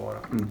det nu må vara.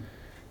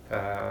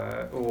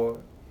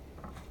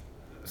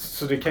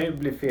 Så det kan ju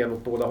bli fel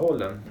åt båda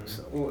hållen.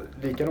 Och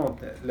likadant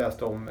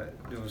läste om,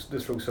 det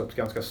slogs upp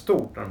ganska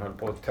stort när de höll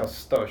på att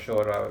testa och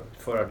köra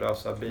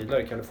förarlösa bilar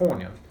i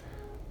Kalifornien.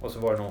 Och så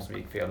var det någon som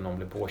gick fel, någon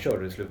blev påkörd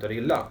och det slutade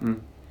illa.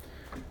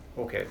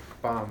 Okej,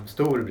 bam,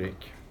 stor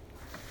rubrik.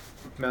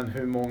 Men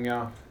hur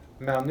många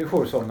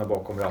människor somnar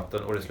bakom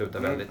ratten och det slutar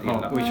väldigt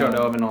illa? Och vi körde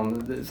över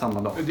någon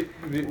samma dag.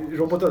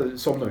 Robotar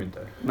somnar ju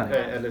inte. Nej.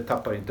 Eller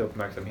tappar inte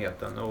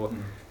uppmärksamheten. Och,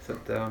 så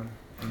att,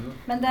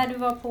 Men där du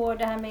var på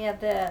det här med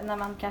när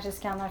man kanske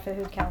skannar för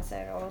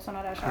hudcancer och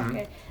sådana där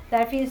saker.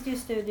 Där finns det ju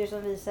studier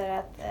som visar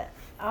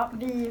att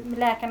vi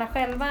läkarna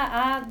själva,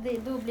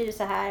 då blir det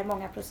så här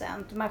många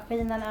procent.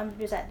 Maskinerna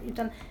blir så här,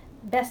 utan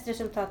bäst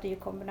resultat är ju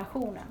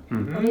kombinationen.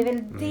 Och det är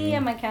väl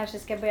det man kanske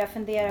ska börja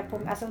fundera på.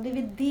 Alltså det är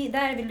väl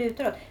där vi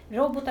lutar åt.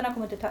 Robotarna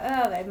kommer inte ta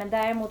över, men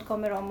däremot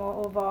kommer de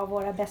att vara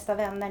våra bästa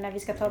vänner när vi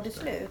ska ta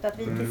beslut.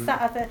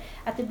 Att,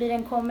 att det blir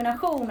en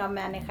kombination av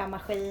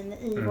människa-maskin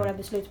i våra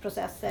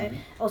beslutsprocesser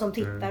och som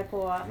tittar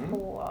på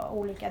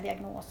olika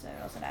diagnoser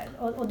och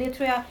sådär. Och det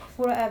tror jag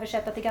går att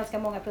översätta till ganska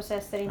många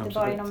processer, inte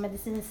bara inom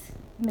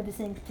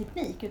medicinsk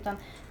teknik utan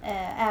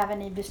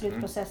även i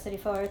beslutsprocesser i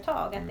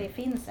företag. Att det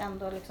finns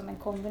ändå liksom en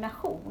kombination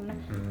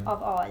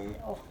av AI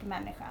och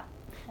människa.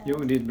 Jo,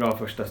 det är ett bra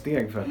första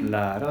steg för att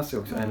lära sig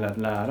också, eller att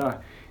lära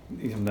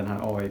liksom den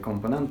här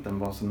AI-komponenten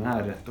vad som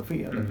är rätt och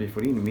fel. Att vi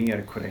får in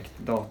mer korrekt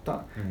data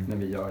när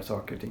vi gör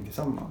saker och ting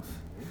tillsammans.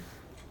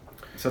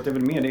 Så att det är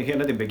väl mer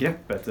hela det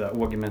begreppet,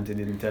 augmented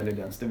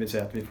intelligence, det vill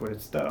säga att vi får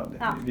ett stöd.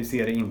 Ja. Vi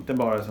ser det inte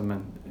bara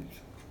som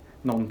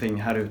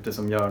någonting här ute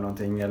som gör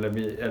någonting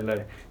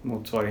eller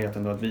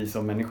motsvarigheten då att vi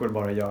som människor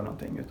bara gör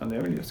någonting, utan det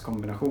är väl just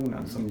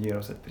kombinationen som ger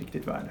oss ett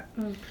riktigt värde.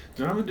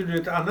 Nu använder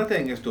du ett annat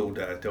engelskt ord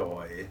där till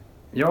AI.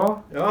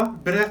 Ja,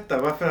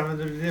 berätta, varför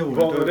använder du det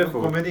ordet?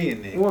 Vad kommer det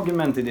in i?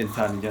 Augmented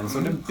intelligence,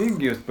 och det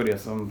bygger just på det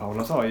som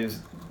Paula sa,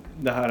 just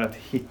det här att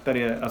hitta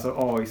det, alltså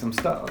AI som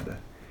stöd.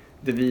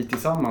 Där vi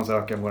tillsammans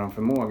ökar vår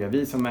förmåga,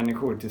 vi som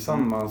människor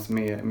tillsammans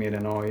med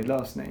en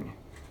AI-lösning.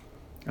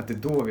 Att det är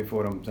då vi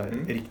får dem så här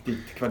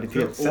riktigt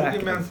kvalitetssäkra.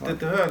 Augmented,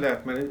 det har jag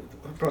lärt mig,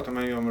 pratar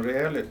man ju om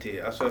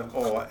reality, alltså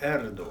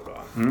AR då.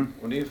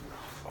 Och det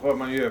har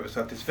man ju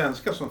översatt till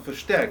svenska som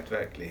förstärkt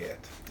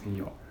verklighet.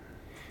 Ja.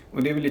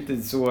 Och det är väl lite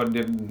så...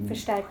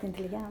 Förstärkt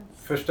intelligens.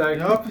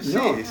 Ja, precis.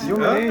 Ja, jo,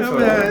 men det är så.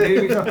 Det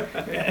är liksom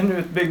en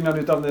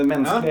utbyggnad av det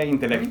mänskliga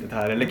intellektet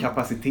här. Eller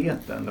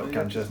kapaciteten då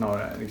kanske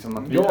snarare. Liksom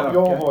att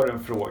jag har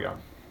en fråga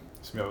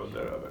som jag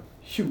undrar över.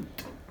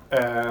 Shoot.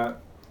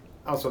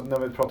 Alltså när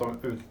vi pratar om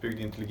utbyggd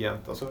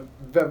intelligent. Alltså,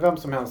 vem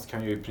som helst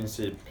kan ju i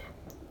princip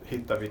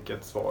hitta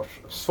vilket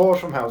svar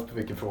som helst på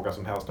vilken fråga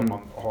som helst om man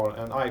har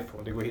en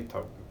iPhone. Det går att hitta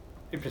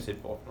i princip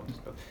vad på något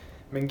sätt.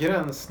 Men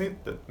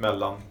gränssnittet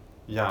mellan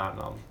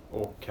hjärnan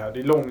och här, det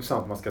är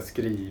långsamt, man ska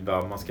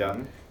skriva, man ska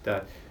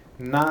där.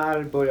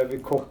 När börjar vi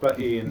koppla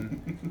in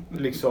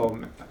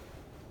liksom,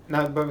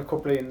 när börjar vi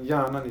koppla in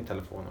hjärnan i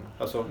telefonerna?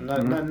 Alltså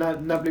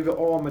när blir vi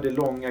av med det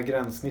långa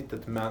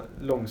gränssnittet,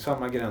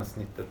 långsamma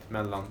gränssnittet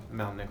mellan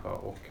människa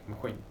och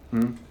maskin?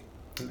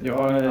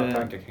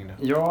 Tankar kring det?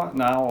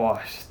 Ja,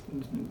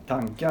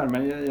 tankar.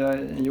 Men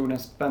jag gjorde en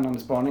spännande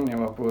spaning när jag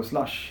var på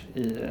Slush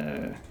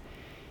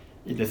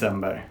i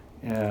december.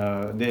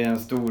 Det är en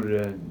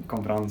stor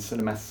konferens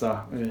eller mässa.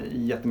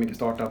 Jättemycket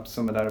startups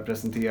som är där och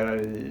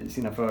presenterar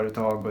sina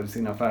företag och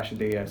sina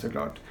affärsidéer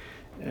såklart.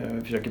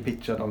 Försöker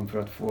pitcha dem för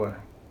att få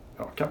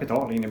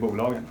kapital in i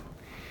bolagen.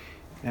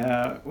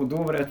 Och då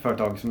var det ett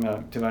företag som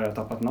jag tyvärr har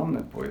tappat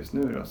namnet på just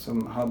nu då,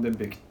 som hade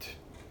byggt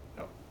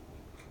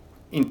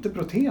inte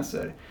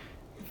proteser,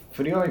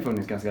 för det har ju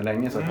funnits ganska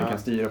länge så att man kan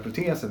styra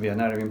proteser via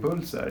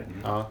nervimpulser.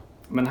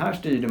 Men här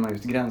styrde man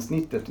just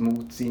gränssnittet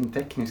mot sin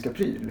tekniska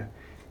pryl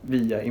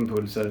via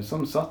impulser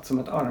som satt som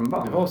ett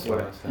armband. Det var så?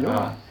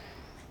 Ja.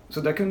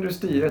 Så där kunde du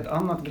styra ett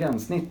annat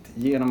gränssnitt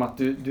genom att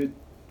du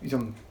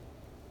liksom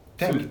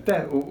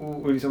tänkte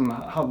och liksom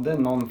hade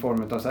någon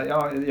form av så här,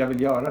 jag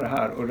vill göra det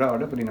här och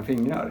rörde på dina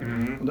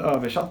fingrar. Och då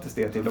översattes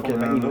det till okej,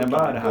 vad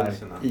innebär det här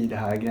i det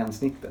här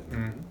gränssnittet?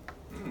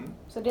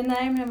 Så det är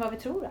närmare än vad vi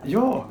tror.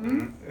 Ja,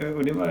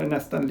 och det var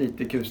nästan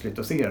lite kusligt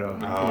att se då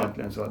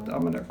egentligen, så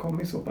att men det har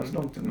kommit så pass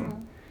långt ändå.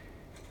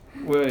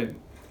 Och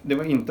det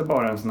var inte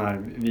bara en sån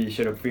här, vi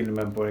kör upp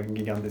filmen på den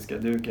gigantiska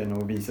duken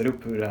och visar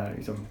upp hur det är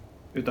liksom,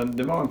 utan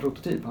det var en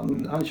prototyp.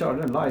 Han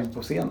körde den live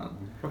på scenen.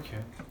 Okay.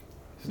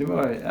 Så det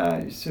var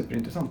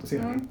superintressant att se.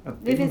 Att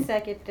det finns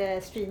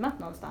säkert streamat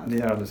någonstans. Det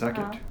är alldeles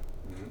säkert.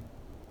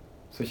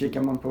 Så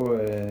kikar man på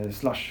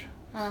Slush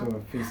så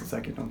finns det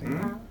säkert någonting.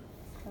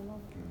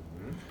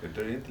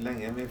 Det är inte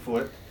länge vi får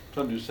ett,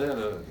 som du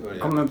säger,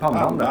 kommer en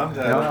pannband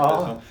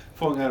här som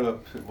fångar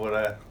upp våra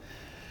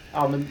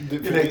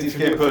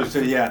elektriska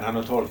impulser i hjärnan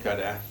och tolkar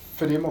det.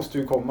 För det måste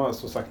ju komma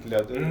så sagt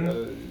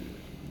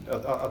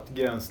att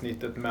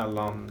gränssnittet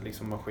mellan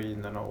liksom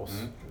maskinerna och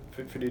oss,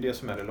 för det är det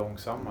som är det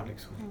långsamma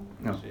liksom.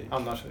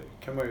 Annars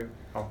kan man ju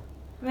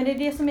Men det är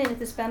det som är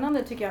lite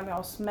spännande tycker jag med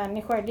oss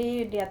människor. Det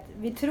är ju det att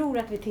vi tror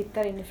att vi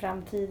tittar in i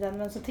framtiden,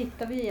 men så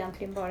tittar vi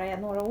egentligen bara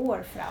några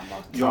år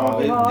framåt. Ja,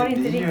 vi har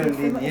inte riktigt,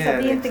 så det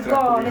är inte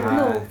galet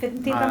nog.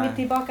 För tittar vi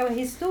tillbaka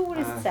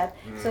historiskt sett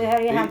så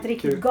har det hänt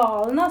riktigt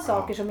galna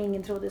saker som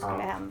ingen trodde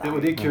skulle hända.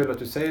 Och det är kul att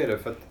du säger det,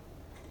 för att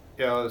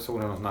jag såg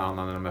någon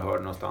annan när jag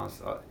hörde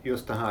någonstans.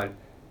 Just den här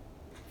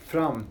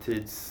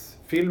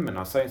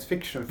framtidsfilmerna, science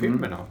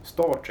fiction-filmerna,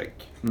 Star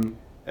Trek.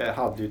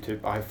 Hade ju typ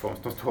iPhones,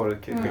 de står och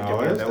skickade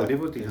med det. Och det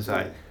var liksom så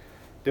här,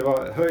 det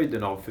var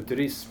höjden av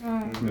futurism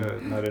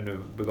när det nu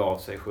begav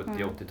sig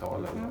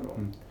 70-80-talet.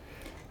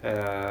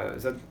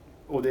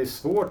 Och det är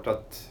svårt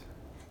att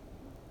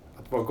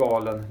vara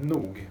galen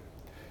nog.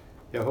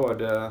 Jag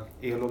hörde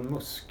Elon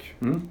Musk.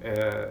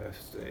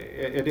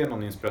 Är det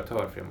någon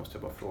inspiratör för det, måste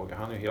jag bara fråga.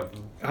 Han är ju helt...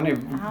 Han är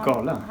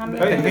galen.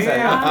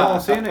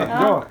 Ser ni?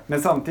 Ja,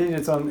 men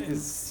samtidigt så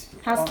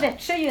han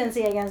stretchar ju ens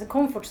egen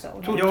comfort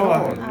zone.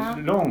 Ja,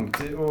 långt.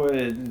 Och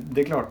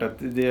det är klart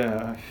att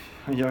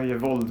han gör ju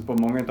våld på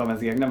många av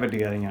ens egna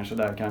värderingar så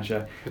där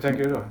kanske. Hur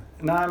tänker du då?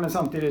 Nej, men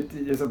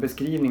samtidigt så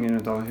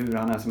beskrivningen av hur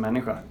han är som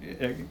människa.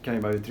 Jag kan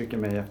ju bara uttrycka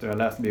mig efter att ha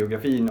läst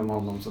biografin om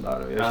honom så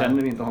där, och jag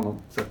känner inte honom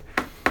så.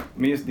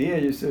 Men just det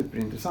är ju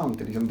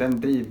superintressant, liksom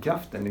den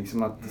drivkraften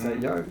liksom att så här,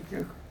 jag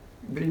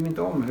bryr mig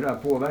inte om hur det här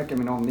påverkar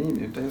min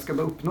omgivning, utan jag ska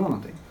bara uppnå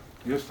någonting.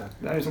 Just det.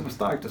 Det här är så pass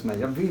starkt hos mig.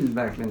 Jag vill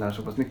verkligen det här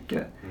så pass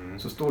mycket.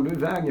 Så står du i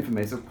vägen för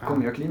mig så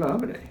kommer jag kliva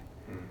över dig.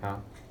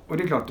 Och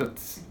det är klart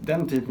att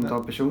den typen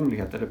av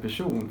personlighet eller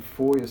person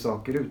får ju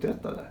saker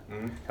uträttade.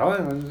 Ja,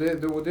 men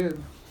det...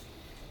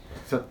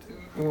 Så att,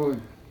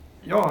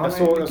 jag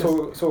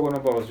såg honom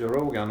bara hos Joe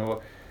Rogan,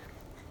 och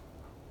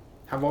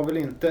han var väl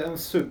inte en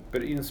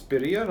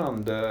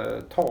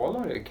superinspirerande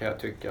talare kan jag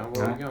tycka. Han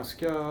var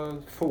ganska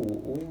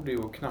fåordig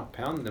och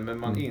knapphändig, men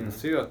man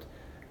inser ju att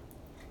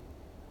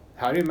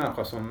här är en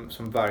människa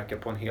som verkar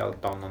på en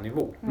helt annan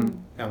nivå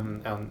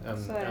än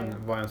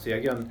vad ens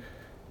egen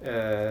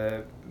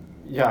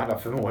hjärna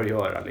förmår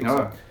göra. Liksom.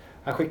 Ja.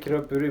 Han skickar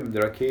upp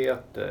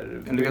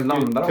rymdraketer,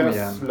 bygger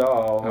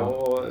Tesla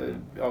och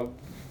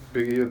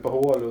bygger djupa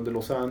hål under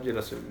Los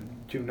Angeles,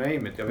 you name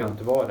it, jag vet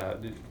inte vad det är.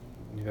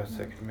 Ni vet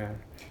säkert mer.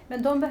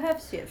 Men de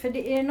behövs ju. För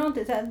det är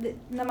någonting, så här,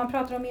 när man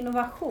pratar om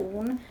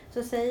innovation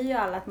så säger ju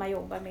alla att man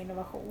jobbar med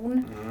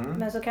innovation.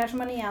 Men så kanske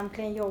man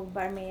egentligen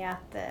jobbar med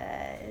att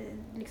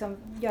liksom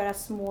göra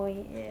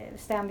små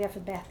ständiga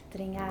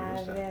förbättringar.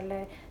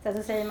 Eller,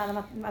 så säger man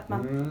att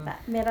man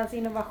medan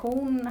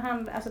innovation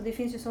alltså det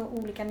finns ju så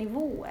olika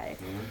nivåer.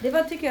 Det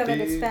var, tycker jag,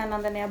 väldigt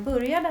spännande när jag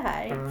började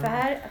här. För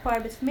här på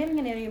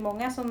Arbetsförmedlingen är det ju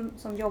många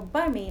som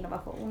jobbar med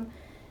innovation.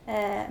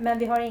 Men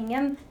vi har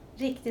ingen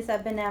riktig så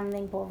här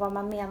benämning på vad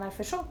man menar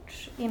för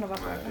sorts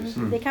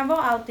innovation. Det kan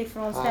vara allt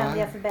ifrån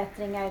ständiga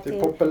förbättringar till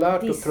disruptivt. Det är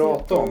populärt att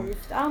prata om.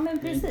 Ja, men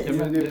precis. Ja,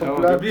 men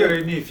då blir jag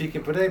ju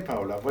nyfiken på dig,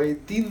 Paula. Vad är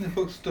din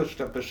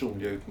största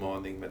personliga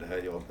utmaning med det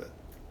här jobbet?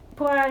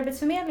 På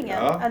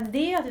Arbetsförmedlingen, att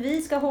det är att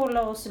vi ska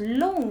hålla oss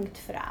långt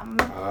fram.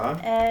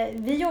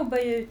 Vi jobbar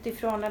ju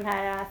utifrån den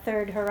här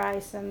Third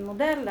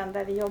Horizon-modellen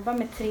där vi jobbar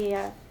med 3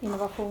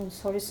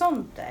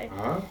 innovationshorisonter.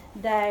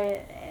 Där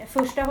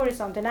första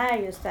horisonten är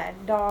just där,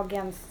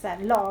 dagens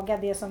laga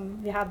det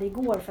som vi hade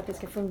igår för att det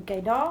ska funka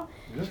idag.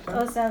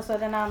 Och sen så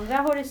den andra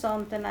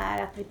horisonten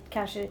är att vi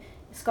kanske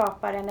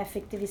skapar en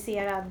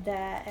effektiviserad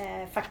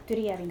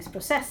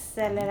faktureringsprocess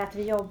eller att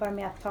vi jobbar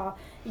med att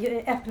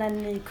öppna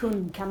en ny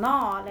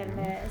kundkanal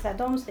eller så här,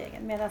 de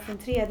stegen. Medan den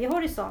tredje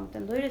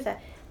horisonten, då är det så här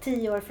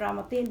 10 år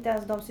framåt. Det är inte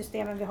ens de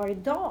systemen vi har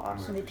idag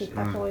som vi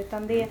tittar på,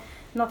 utan det är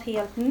något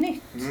helt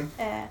nytt.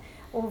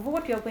 Och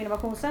vårt jobb på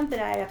innovationscenter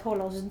är att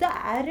hålla oss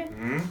där.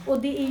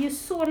 Och det är ju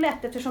så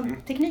lätt, eftersom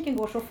tekniken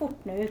går så fort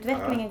nu,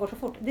 utvecklingen går så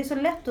fort. Det är så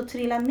lätt att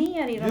trilla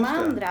ner i de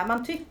andra.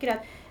 Man tycker att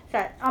så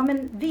här, ja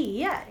men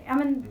VR, ja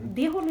men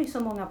det håller ju så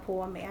många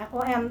på med.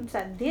 Och så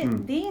här, det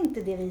är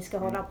inte det vi ska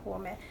hålla på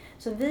med.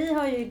 Så vi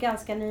har ju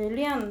ganska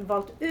nyligen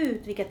valt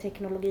ut vilka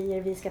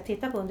teknologier vi ska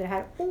titta på under det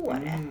här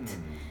året.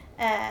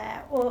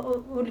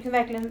 Och liksom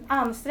verkligen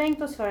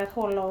ansträngt oss för att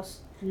hålla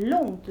oss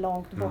långt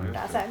borta.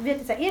 Så här, vet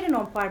du, så här, är det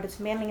någon på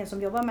Arbetsförmedlingen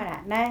som jobbar med det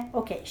här? Nej,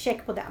 okej,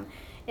 check på den.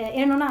 Är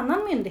det någon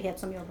annan myndighet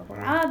som jobbar på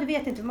det? Du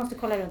vet inte, vi måste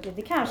kolla runt lite.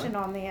 Det kanske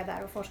någon är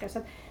där och forskar. Så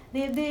att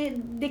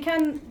det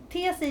kan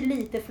te sig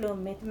lite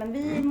flummigt, men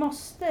vi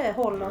måste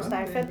hålla oss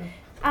där. För att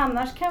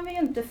annars kan vi ju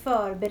inte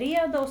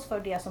förbereda oss för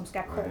det som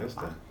ska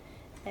komma.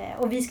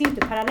 Och vi ska ju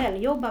inte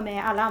parallelljobba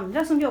med alla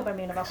andra som jobbar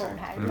med innovation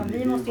här. Utan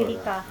vi måste ju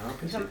hitta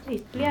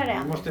ytterligare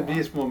en. Vi måste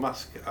bli små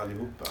mask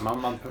allihopa.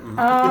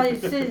 Ja,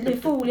 det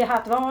är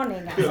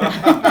foliehattvarning.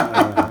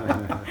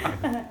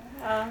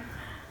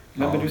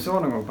 Men du sa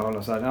någon gång,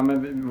 Paula, så här,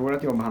 men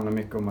vårt jobb handlar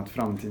mycket om att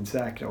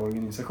framtidssäkra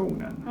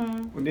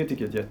organisationen. Och det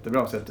tycker jag är ett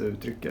jättebra sätt att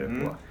uttrycka det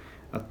på.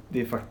 Att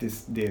det är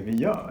faktiskt det vi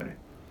gör.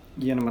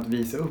 Genom att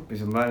visa upp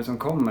liksom, vad är det som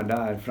kommer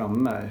där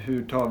framme.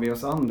 Hur tar vi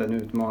oss an den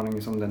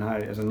utmaningen som den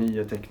här alltså,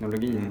 nya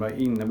teknologin. Vad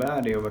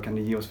innebär det och vad kan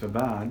det ge oss för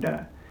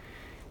värde?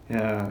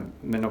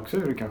 Men också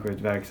ur kanske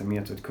ett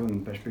verksamhets- och ett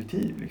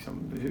kundperspektiv. Liksom.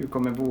 Hur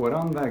kommer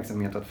våran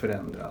verksamhet att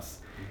förändras?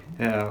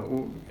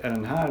 Och är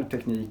den här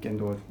tekniken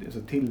då alltså,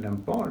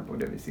 tillämpbar på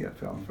det vi ser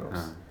framför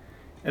oss?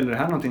 Eller är det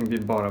här någonting vi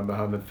bara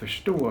behöver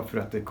förstå för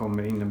att det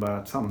kommer innebära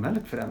att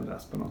samhället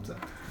förändras på något sätt?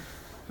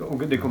 Och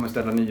det kommer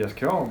ställa nya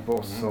krav på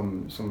oss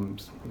som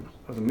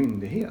alltså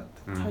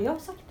myndighet. Har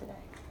jag sagt det där?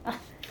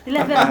 Det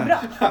lät väldigt bra.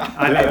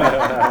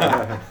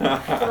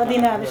 Det var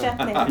din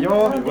översättning.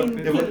 Ja,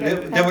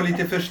 det var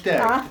lite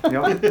förstärkt.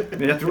 Ja,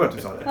 men jag tror att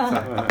du sa det.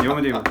 Jo,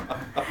 men det gjorde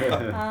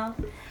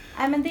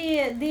Nej, men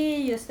det är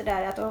just det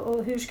där att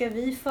och hur ska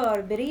vi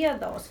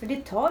förbereda oss? För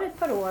det tar ett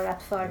par år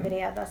att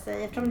förbereda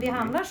sig eftersom det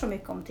handlar så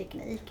mycket om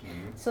teknik.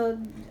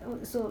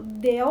 Så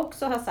det jag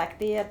också har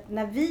sagt är att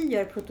när vi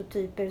gör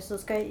prototyper så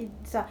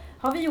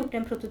har vi gjort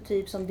en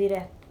prototyp som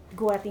direkt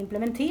går att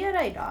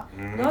implementera idag.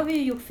 Då har vi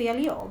ju gjort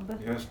fel jobb.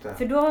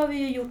 För då har vi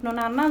ju gjort någon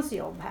annans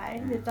jobb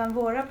här. Utan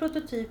våra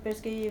prototyper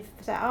ska ju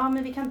säga,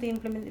 men vi kan inte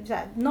implementera,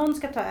 någon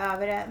ska ta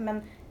över det,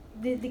 men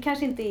det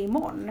kanske inte är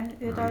imorgon.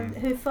 Utan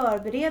hur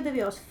förbereder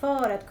vi oss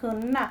för att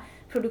kunna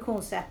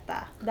produktionssätta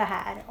det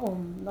här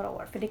om några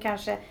år? För det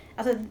kanske,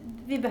 alltså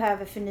vi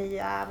behöver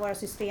förnya våra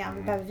system,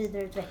 vi behöver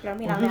vidareutveckla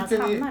dem innan vi ens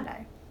hamnar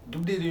där. Då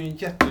blir det ju en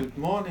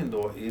jätteutmaning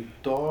då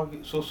idag,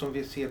 så som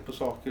vi ser på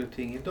saker och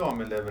ting idag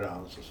med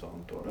leverans och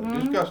sånt. Då.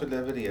 Du ska alltså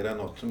leverera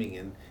något som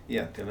ingen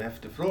egentligen har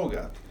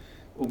efterfrågat.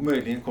 Och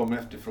möjligen kommer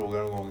efterfråga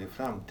någon gång i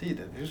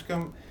framtiden.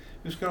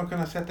 Hur ska de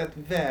kunna sätta ett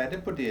värde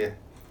på det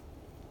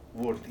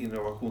vårt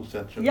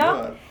innovationscentrum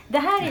gör? Det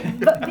här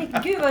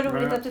är, gud vad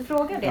roligt att du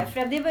frågar det.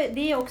 För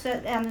det är också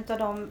en av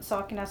de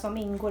sakerna som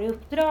ingår i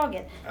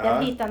uppdraget.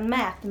 Att hitta en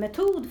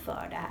mätmetod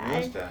för det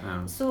här. Just det.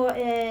 Så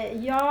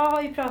jag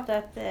har ju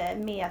pratat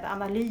med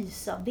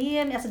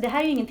analysavdelningen. Alltså det här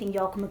är ju ingenting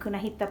jag kommer kunna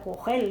hitta på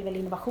själv eller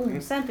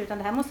innovationscenter. Utan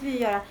det här måste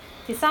vi göra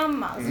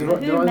tillsammans.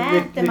 Hur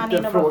mäter man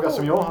innovation? En fråga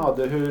som jag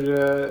hade.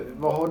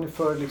 Vad har ni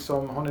för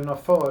liksom, har ni några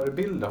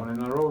förebilder? Har ni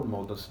några role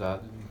models där?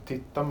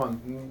 Tittar man,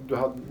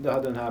 du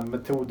hade den här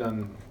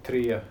metoden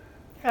 3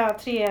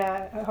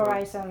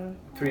 Horizon.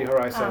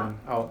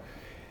 Ja.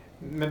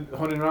 Men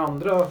har ni några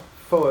andra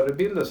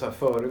förebilder, så här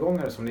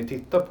föregångare som ni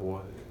tittar på?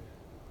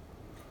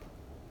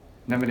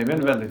 Nej, men det är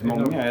väl väldigt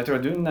många. Jag tror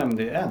att du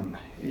nämnde en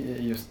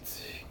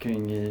just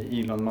kring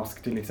Elon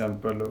Musk till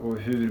exempel och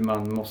hur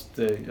man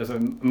måste, alltså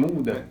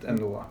modet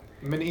ändå.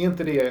 Men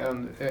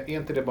är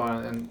inte det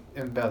bara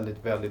en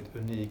väldigt, väldigt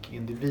unik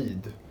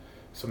individ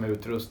som är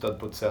utrustad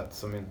på ett sätt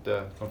som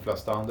inte de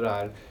flesta andra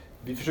är?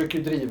 Vi försöker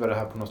ju driva det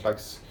här på någon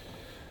slags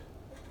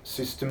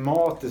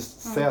systematiskt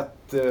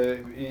sätt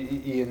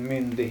i en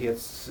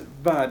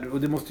myndighetsvärld.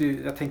 Och det måste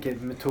ju, jag tänker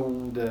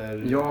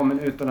metoder. Ja, men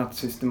utan att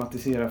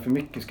systematisera för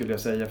mycket skulle jag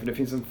säga. För det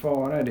finns en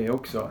fara i det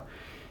också.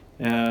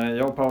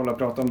 Jag och Paula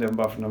pratade om det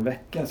bara för någon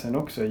vecka sedan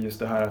också. Just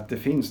det här att det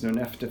finns nu en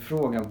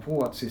efterfrågan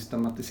på att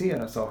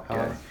systematisera saker.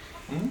 Ja.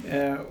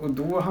 Och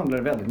då handlar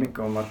det väldigt mycket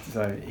om att så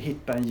här,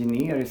 hitta en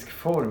generisk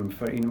form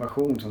för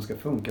innovation som ska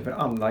funka för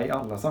alla i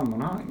alla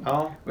sammanhang.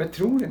 Ja. Och jag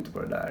tror inte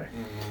på det där.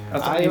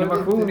 Alltså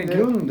innovation i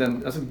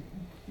grunden alltså,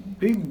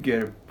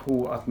 bygger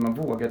på att man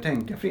vågar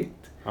tänka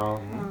fritt.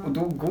 Och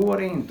då går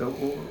det inte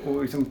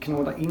att liksom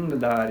knåda in det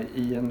där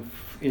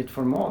i ett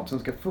format som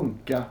ska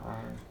funka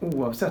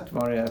oavsett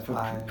vad det är för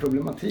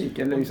problematik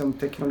eller liksom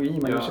teknologi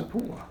man ger sig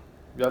på.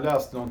 Jag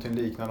läste någonting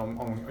liknande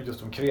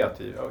om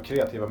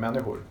kreativa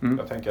människor.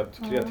 Jag tänker att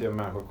kreativa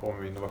människor kommer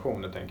med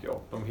innovationer, tänker jag.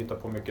 De hittar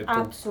på mycket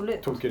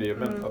tokerier,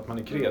 men att man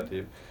är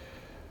kreativ.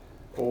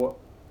 Och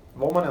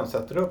vad man än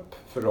sätter upp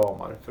för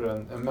ramar för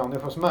en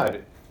människa som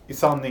är i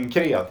sanning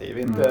kreativ,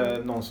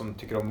 inte någon som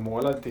tycker om att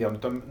måla lite grann,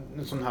 utan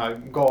en sån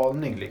här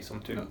galning liksom,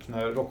 typ sån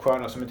här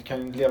rockstjärna som inte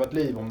kan leva ett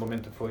liv om de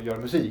inte får göra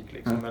musik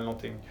liksom, eller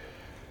någonting.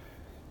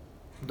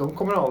 De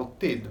kommer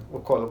alltid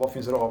att kolla vad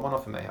finns ramarna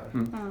för mig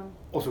här.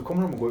 Och så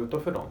kommer de att gå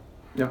utanför dem.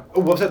 Ja.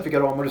 Oavsett vilka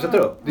ramar du sätter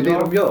upp. Det är det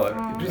de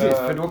gör. Precis,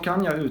 för då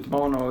kan jag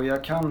utmana och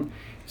jag kan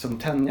liksom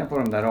tänja på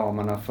de där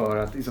ramarna för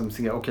att liksom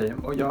se, okej,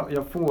 och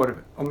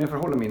om jag får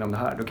hålla mig inom det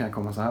här, då kan jag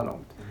komma så här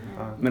långt.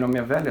 Men om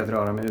jag väljer att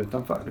röra mig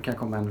utanför, då kan jag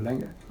komma ännu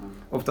längre.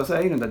 Oftast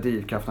är ju den där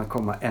drivkraften att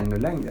komma ännu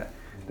längre.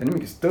 Den är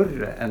mycket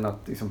större än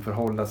att liksom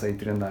förhålla sig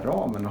till den där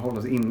ramen och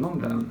hålla sig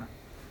inom den.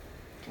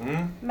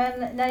 Men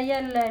när det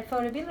gäller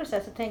förebilder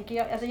så tänker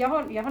jag, alltså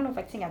jag har nog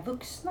faktiskt inga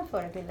vuxna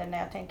förebilder när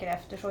jag tänker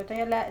efter så, utan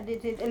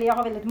jag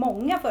har väldigt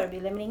många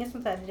förebilder men ingen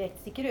som så här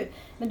direkt sticker ut.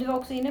 Men du var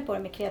också inne på det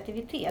med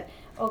kreativitet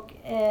och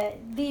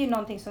det är ju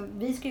någonting som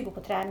vi ska ju gå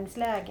på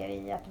träningsläger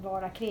i att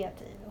vara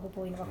kreativ och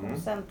på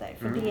innovationscenter.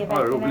 För det är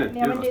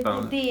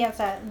verkligen, det är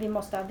så här, vi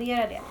måste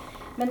addera det.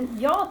 Men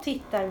jag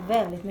tittar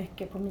väldigt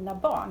mycket på mina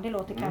barn, det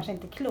låter kanske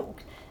inte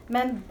klokt.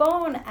 Men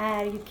barn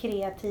är ju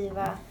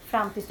kreativa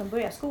fram tills de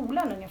börjar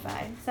skolan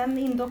ungefär. Sen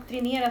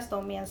indoktrineras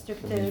de i en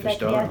struktur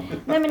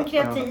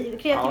där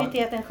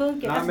kreativiteten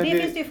sjunker. Alltså det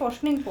finns det ju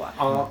forskning på.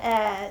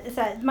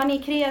 Man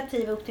är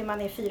kreativ upp till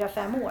man är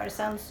 4-5 år.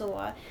 Sen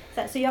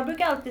så jag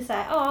brukar alltid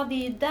säga, det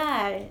är ju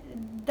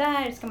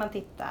där ska man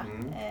titta.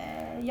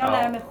 Jag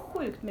lär mig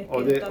sjukt mycket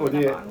av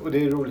mina barn. Och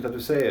det är roligt att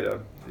du säger det.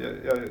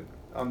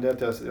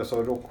 Jag sa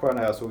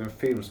rockstjärna, jag såg en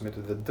film som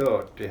heter The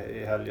Dirt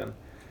i helgen.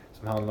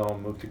 Som handlar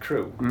om Mötley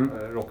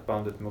Crüe,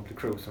 rockbandet Mötley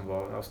Crüe som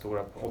var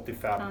stora på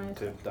 85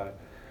 typ där.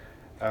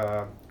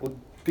 Och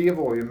det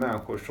var ju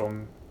människor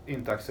som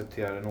inte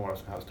accepterade några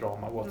som helst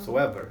ramar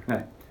whatsoever.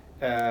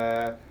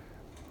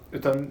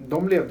 Utan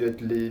de levde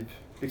ett liv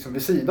liksom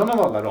vid sidan av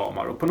alla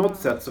ramar och på något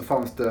sätt så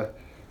fanns det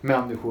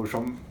människor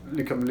som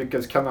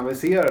lyckades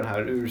kanalisera den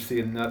här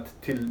ursinnet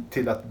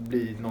till att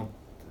bli något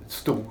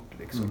stort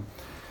liksom.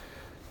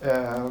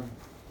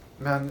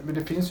 Men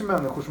det finns ju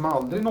människor som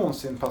aldrig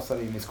någonsin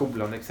passar in i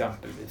skolan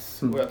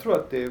exempelvis. Och jag tror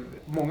att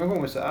många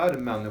gånger så är det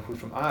människor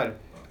som är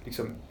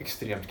liksom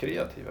extremt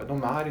kreativa.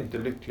 De är inte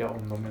lyckliga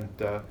om de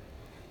inte...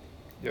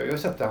 Jag har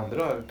sett det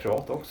andra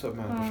privat också.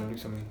 Människor som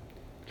liksom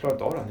klarar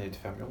inte av det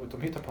 9-5 jobbet.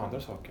 De hittar på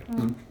andra saker.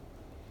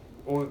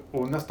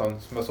 Och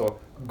nästan, som jag sa,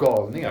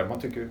 galningar. Man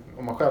tycker,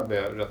 om man själv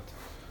är rätt,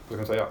 vad ska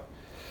man säga,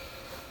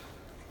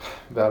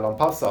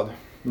 välanpassad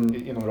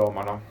inom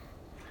ramarna.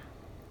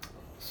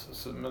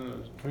 Men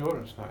de gör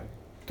såna här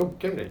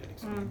tokiga grejer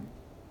liksom.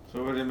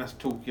 Så vad är det mest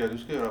tokiga du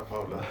ska göra,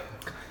 Paula?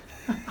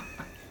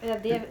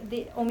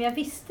 Om jag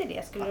visste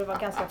det skulle det vara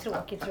ganska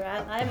tråkigt, tror jag.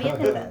 Nej, jag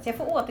vet inte ens. Jag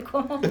får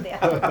återkomma om det.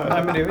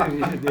 Nej,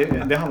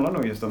 men det handlar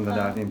nog just om det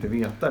där att inte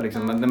veta.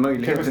 Liksom. Men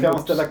möjligheten kanske ska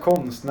anställa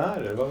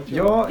konstnärer?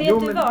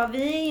 Vad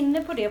vi är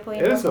inne på det på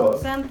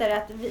Innovationscenter.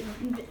 Att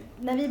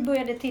när vi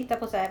började titta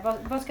på så här,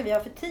 vad ska vi ha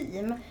för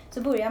team,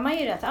 så börjar man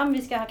ju rätt.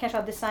 Vi ska kanske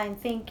ha design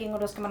thinking och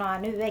då ska man ha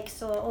en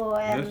UX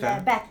och en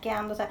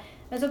backend och så här.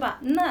 Men så bara,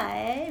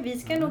 nej, vi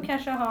ska nog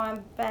kanske ha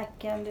en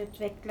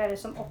backend-utvecklare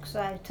som också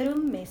är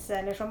trummis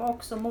eller som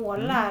också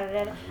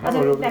målar.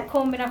 Alltså den där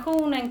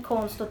kombinationen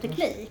konst och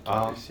teknik.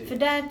 För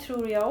där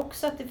tror jag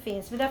också att det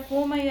finns, för där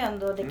får man ju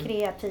ändå det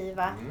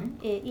kreativa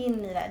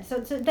in i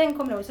det. Så den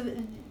kombinationen, så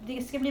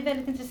det ska bli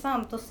väldigt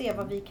intressant att se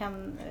vad vi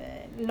kan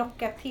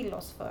locka till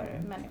oss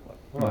för människor.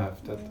 Vad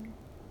häftigt.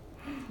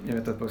 Jag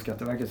vet att på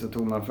Skatteverket så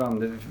tog man fram,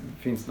 det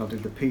finns något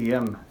lite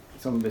PM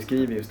som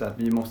beskriver just att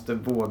vi måste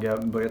våga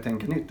börja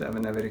tänka nytt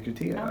även när vi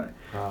rekryterar.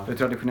 För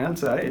traditionellt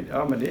så är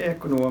det, men det är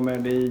ekonomer,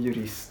 det är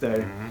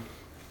jurister,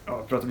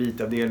 pratar vi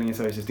IT-avdelningen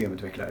så är det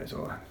systemutvecklare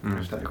så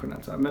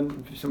traditionellt så här.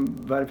 Men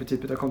vad är det för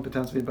typ av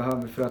kompetens vi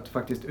behöver för att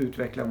faktiskt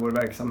utveckla vår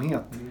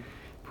verksamhet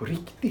på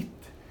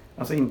riktigt?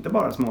 Alltså inte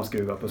bara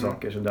småskruva på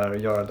saker sådär och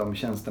göra de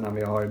tjänsterna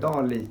vi har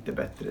idag lite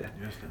bättre.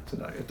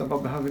 Sådär, utan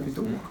vad behöver vi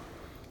då?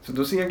 Så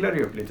då seglar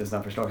det upp lite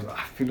sådana förslag.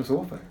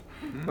 Filosofer.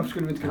 Varför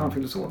skulle vi inte kunna ha en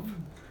filosof?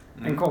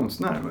 En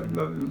konstnär.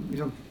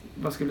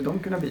 Vad skulle de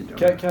kunna bidra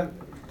med?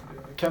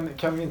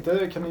 Kan vi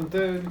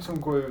inte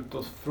liksom gå ut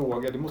och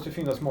fråga? Det måste ju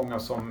finnas många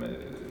som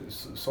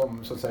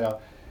så att säga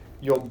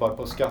jobbar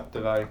på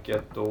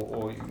Skatteverket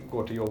och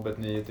går till jobbet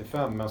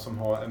 9-5 men som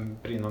har en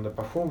brinnande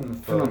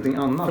passion för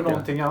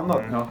någonting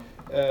annat. Ja.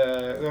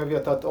 Jag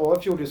vet att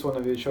AF gjorde så när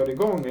vi körde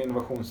igång med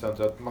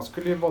innovationscentret att man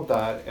skulle ju vara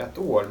där ett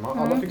år.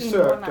 Alla fick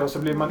söka och så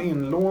blev man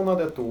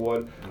inlånad ett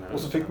år och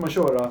så fick man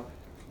köra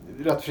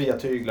rätt fria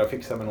tyglar,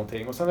 fixa med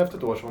någonting och sen efter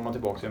ett år så var man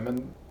tillbaka.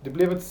 Men det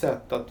blev ett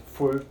sätt att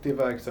få ut det i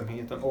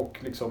verksamheten och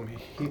liksom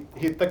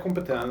hitta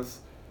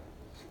kompetens,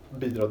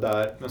 bidra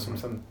där, men som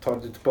sen tar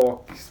det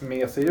tillbaka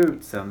med sig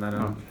ut sen när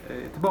den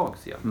är tillbaka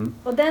igen.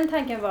 Och den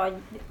tanken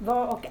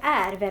var och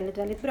är väldigt,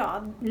 väldigt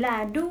bra.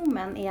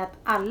 Lärdomen är att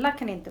alla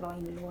kan inte vara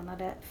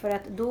inlånade för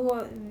att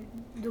då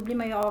blir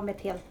man ju av med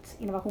ett helt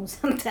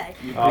innovationscenter.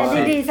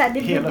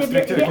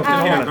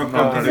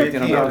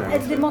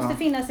 Det måste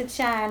finnas ett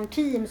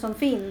kärnteam som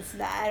finns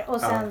där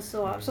och sen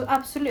så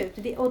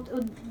absolut. Och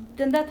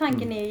den där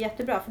tanken är ju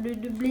jättebra för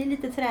du blir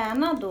lite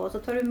tränad då så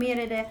tar du med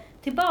dig det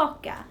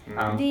tillbaka.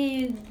 Det är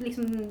ju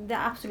liksom det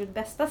absolut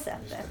bästa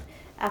sättet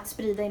att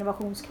sprida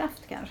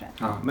innovationskraft kanske.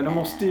 Ja, men då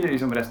måste ju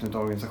liksom resten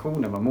av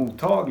organisationen vara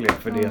mottaglig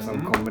för det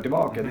som kommer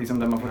tillbaka. Liksom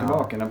när man får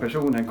tillbaka, när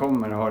personen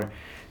kommer och har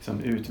liksom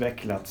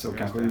utvecklats och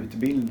kanske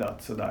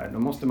utbildats så där, då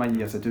måste man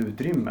ges ett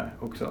utrymme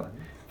också.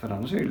 För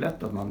annars är det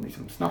lätt att man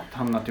liksom snabbt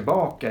hamnar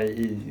tillbaka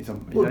i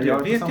och det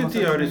vet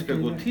inte jag hur det ska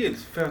gå till.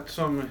 För att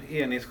som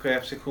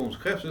enhetschef,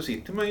 sektionschef så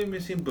sitter man ju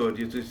med sin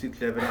budget och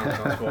sitt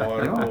leveransansvar.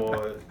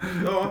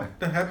 Och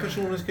den här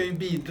personen ska ju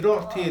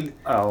bidra till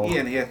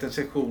enhetens,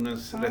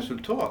 sektionens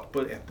resultat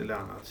på ett eller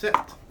annat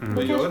sätt.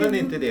 Och gör den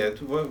inte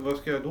det, vad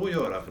ska jag då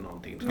göra för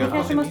någonting? Vi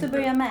kanske måste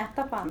börja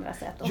mäta på andra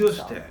sätt också.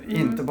 Just det.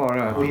 Inte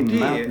bara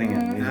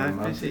inmätningen. Nej,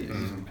 precis.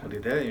 Och det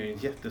där är ju en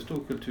jättestor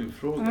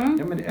kulturfråga.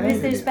 Ja, men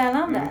visst är det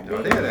spännande? Ja,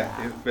 det är det.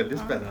 Det är väldigt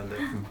spännande.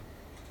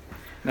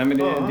 Nej, men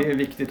det är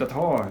viktigt att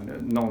ha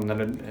någon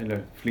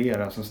eller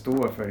flera som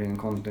står för en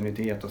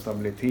kontinuitet och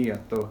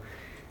stabilitet och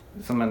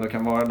som ändå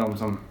kan vara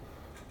de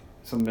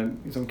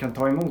som kan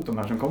ta emot de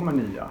här som kommer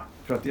nya.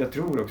 För att jag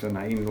tror också den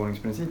här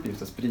inlåningsprincipen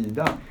just att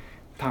sprida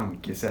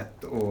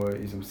tankesätt och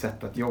liksom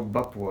sätt att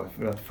jobba på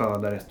för att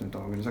föda resten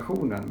av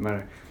organisationen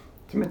med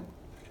som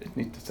ett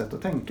nytt sätt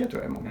att tänka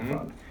tror jag i många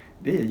fall.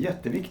 Det är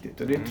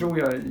jätteviktigt och det tror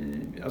jag,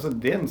 alltså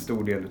det är en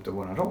stor del av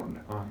vår roll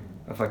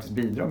att faktiskt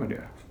bidra med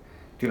det.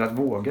 Till att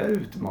våga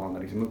utmana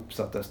liksom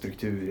uppsatta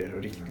strukturer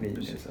och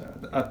riktlinjer.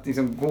 Att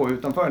liksom gå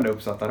utanför den där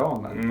uppsatta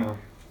ramen.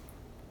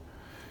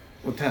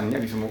 Och tänja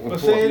liksom och vad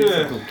säger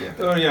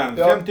du, Örjan?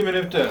 50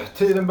 minuter.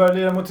 Tiden börjar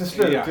lira mot till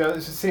slut. Ja.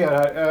 Jag ser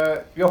här.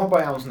 Jag har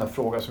bara en sån där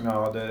fråga som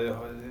jag hade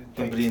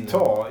tänkt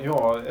ta.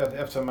 Ja,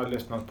 eftersom jag har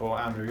lyssnat på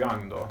Andrew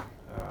Young då.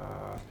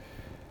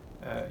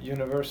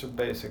 Universal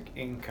Basic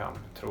Income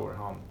tror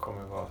han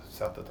kommer vara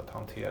sättet att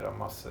hantera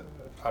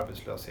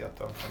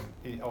massarbetslösheten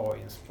i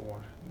AI-spår.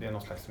 Det är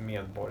någon slags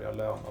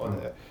medborgarlön. Och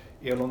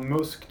Elon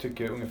Musk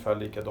tycker ungefär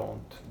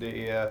likadant.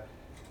 Det är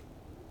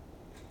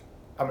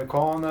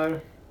amerikaner,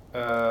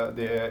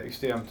 det är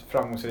extremt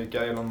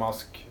framgångsrika Elon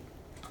Musk,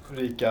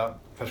 rika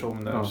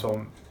personer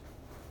som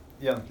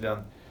egentligen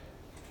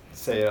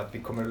säger att vi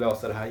kommer att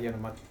lösa det här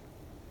genom att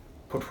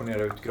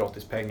portionera ut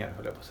gratis pengar,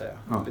 höll jag på att säga.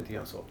 Lite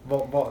grann så.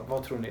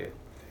 Vad tror ni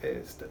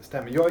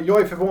stämmer?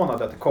 Jag är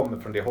förvånad att det kommer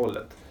från det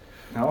hållet.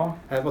 Ja.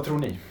 Vad tror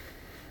ni?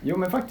 Jo,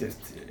 men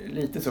faktiskt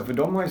lite så, för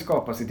de har ju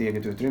skapat sitt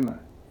eget utrymme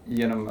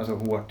genom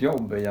hårt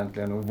jobb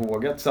egentligen och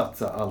vågat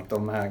satsa allt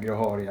de äger och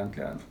har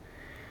egentligen.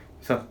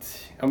 Så att,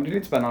 men det är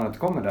lite spännande att det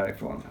kommer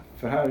därifrån.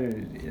 För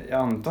här, jag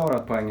antar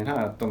att poängen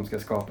här är att de ska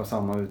skapa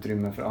samma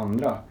utrymme för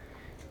andra,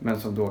 men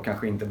som då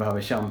kanske inte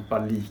behöver kämpa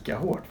lika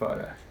hårt för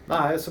det.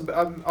 Nej, så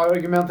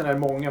argumenten är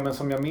många, men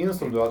som jag minns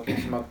dem då, att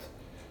liksom att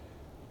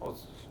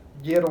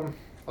ge dem,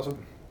 alltså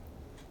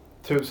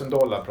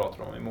 $1,000 pratar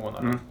de om i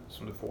månaden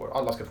som du får.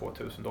 Alla ska få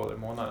 $1,000 i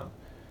månaden.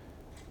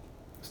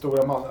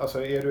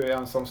 Alltså är du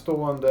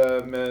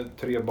ensamstående med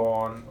 3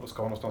 barn och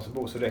ska ha någonstans att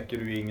bo så räcker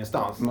du ju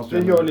ingenstans. Det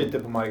gör lite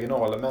på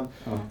marginalen, men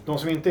de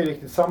som inte är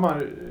riktigt samma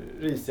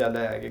risiga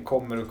läge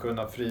kommer att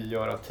kunna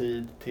frigöra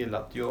tid till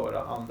att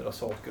göra andra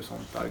saker som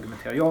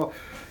argumenterar.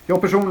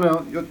 Jag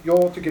personligen,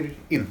 jag tycker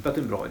inte att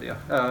det är en bra idé.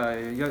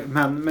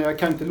 Men jag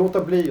kan inte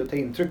låta bli att ta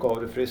intryck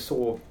av det, för det är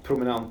så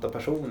prominenta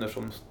personer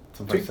som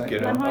tycker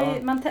det.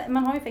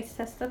 Man har ju faktiskt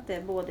testat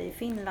det både i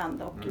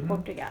Finland och i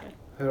Portugal.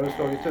 Hur har det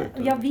slagit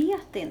ut? Jag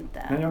vet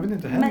inte. Nej, jag vet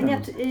inte heller.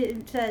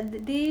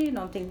 Men det är ju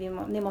någonting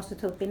ni måste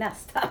ta upp i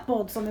nästa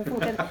podd som vi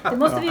fortsätter. Det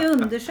måste vi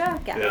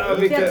undersöka.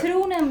 Jag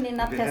tror nämligen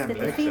att testet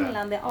i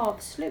Finland är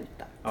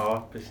avslutat.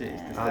 Ja, precis.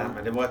 Det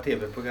stämmer. Det var ett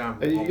tv-program.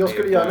 Jag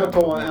skulle gärna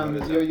ta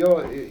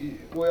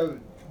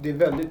det är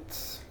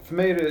väldigt, för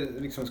mig är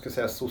det liksom, ska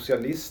säga,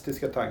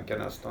 socialistiska tankar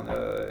nästan.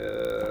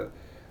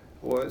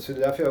 Och så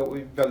det är därför jag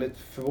är väldigt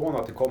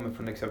förvånad att det kommer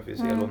från exempelvis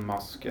Elon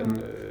Musk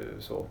eller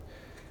så.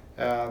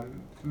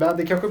 Men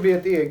det kanske blir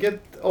ett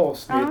eget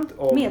avsnitt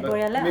om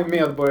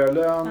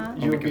medborgarlön,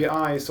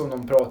 UBI som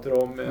de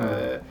pratar om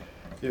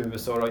i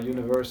USA,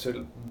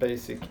 Universal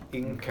Basic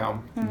Income.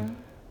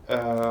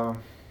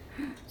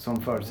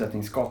 Som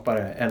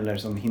förutsättningsskapare eller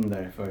som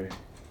hinder för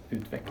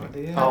utveckling. Ja,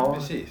 det är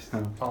precis.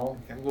 Ja.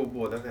 Det kan gå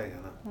båda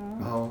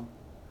vägarna.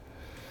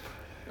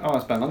 Ja,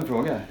 spännande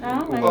fråga.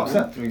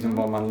 Oavsett liksom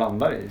vad man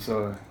landar i.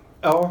 Så...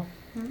 Ja.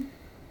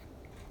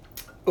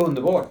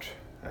 Underbart.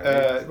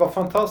 Det var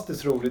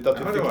fantastiskt roligt att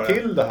vi fick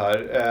till det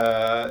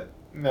här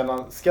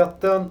mellan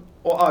skatten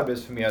och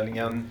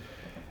Arbetsförmedlingen.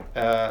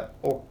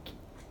 Och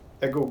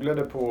jag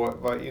googlade på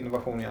vad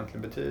innovation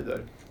egentligen betyder.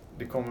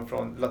 Det kommer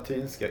från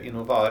latinska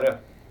innovare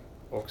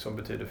och som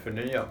betyder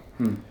förnya.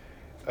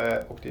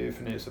 Och det är ju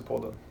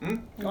förnyelsepodden.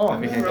 Ja,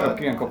 vilken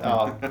klockren koppling.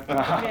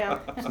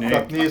 Så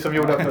att ni som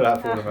gjorde för det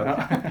här forumet.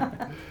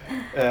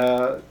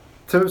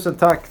 Tusen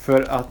tack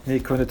för att ni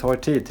kunde ta er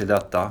tid till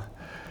detta.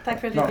 Tack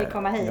för att vi fick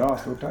komma hit. Ja,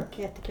 stort tack.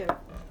 Jättekul.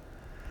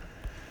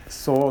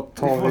 Så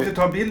tar vi måste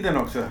ta bilden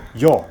också.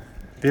 Ja,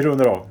 vi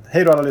rundar av.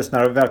 Hej då alla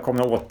lyssnare och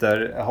välkomna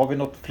åter. Har vi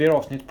något fler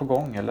avsnitt på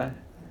gång eller?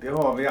 Det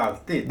har vi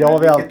alltid. Det har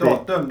vi alltid.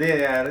 Vilket datum,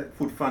 det är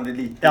fortfarande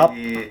lite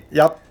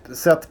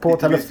sätt på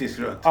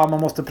telefon. Ja, man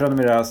måste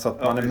prenumerera så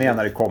att man är med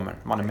när det kommer.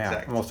 Man är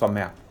med. Man måste vara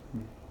med.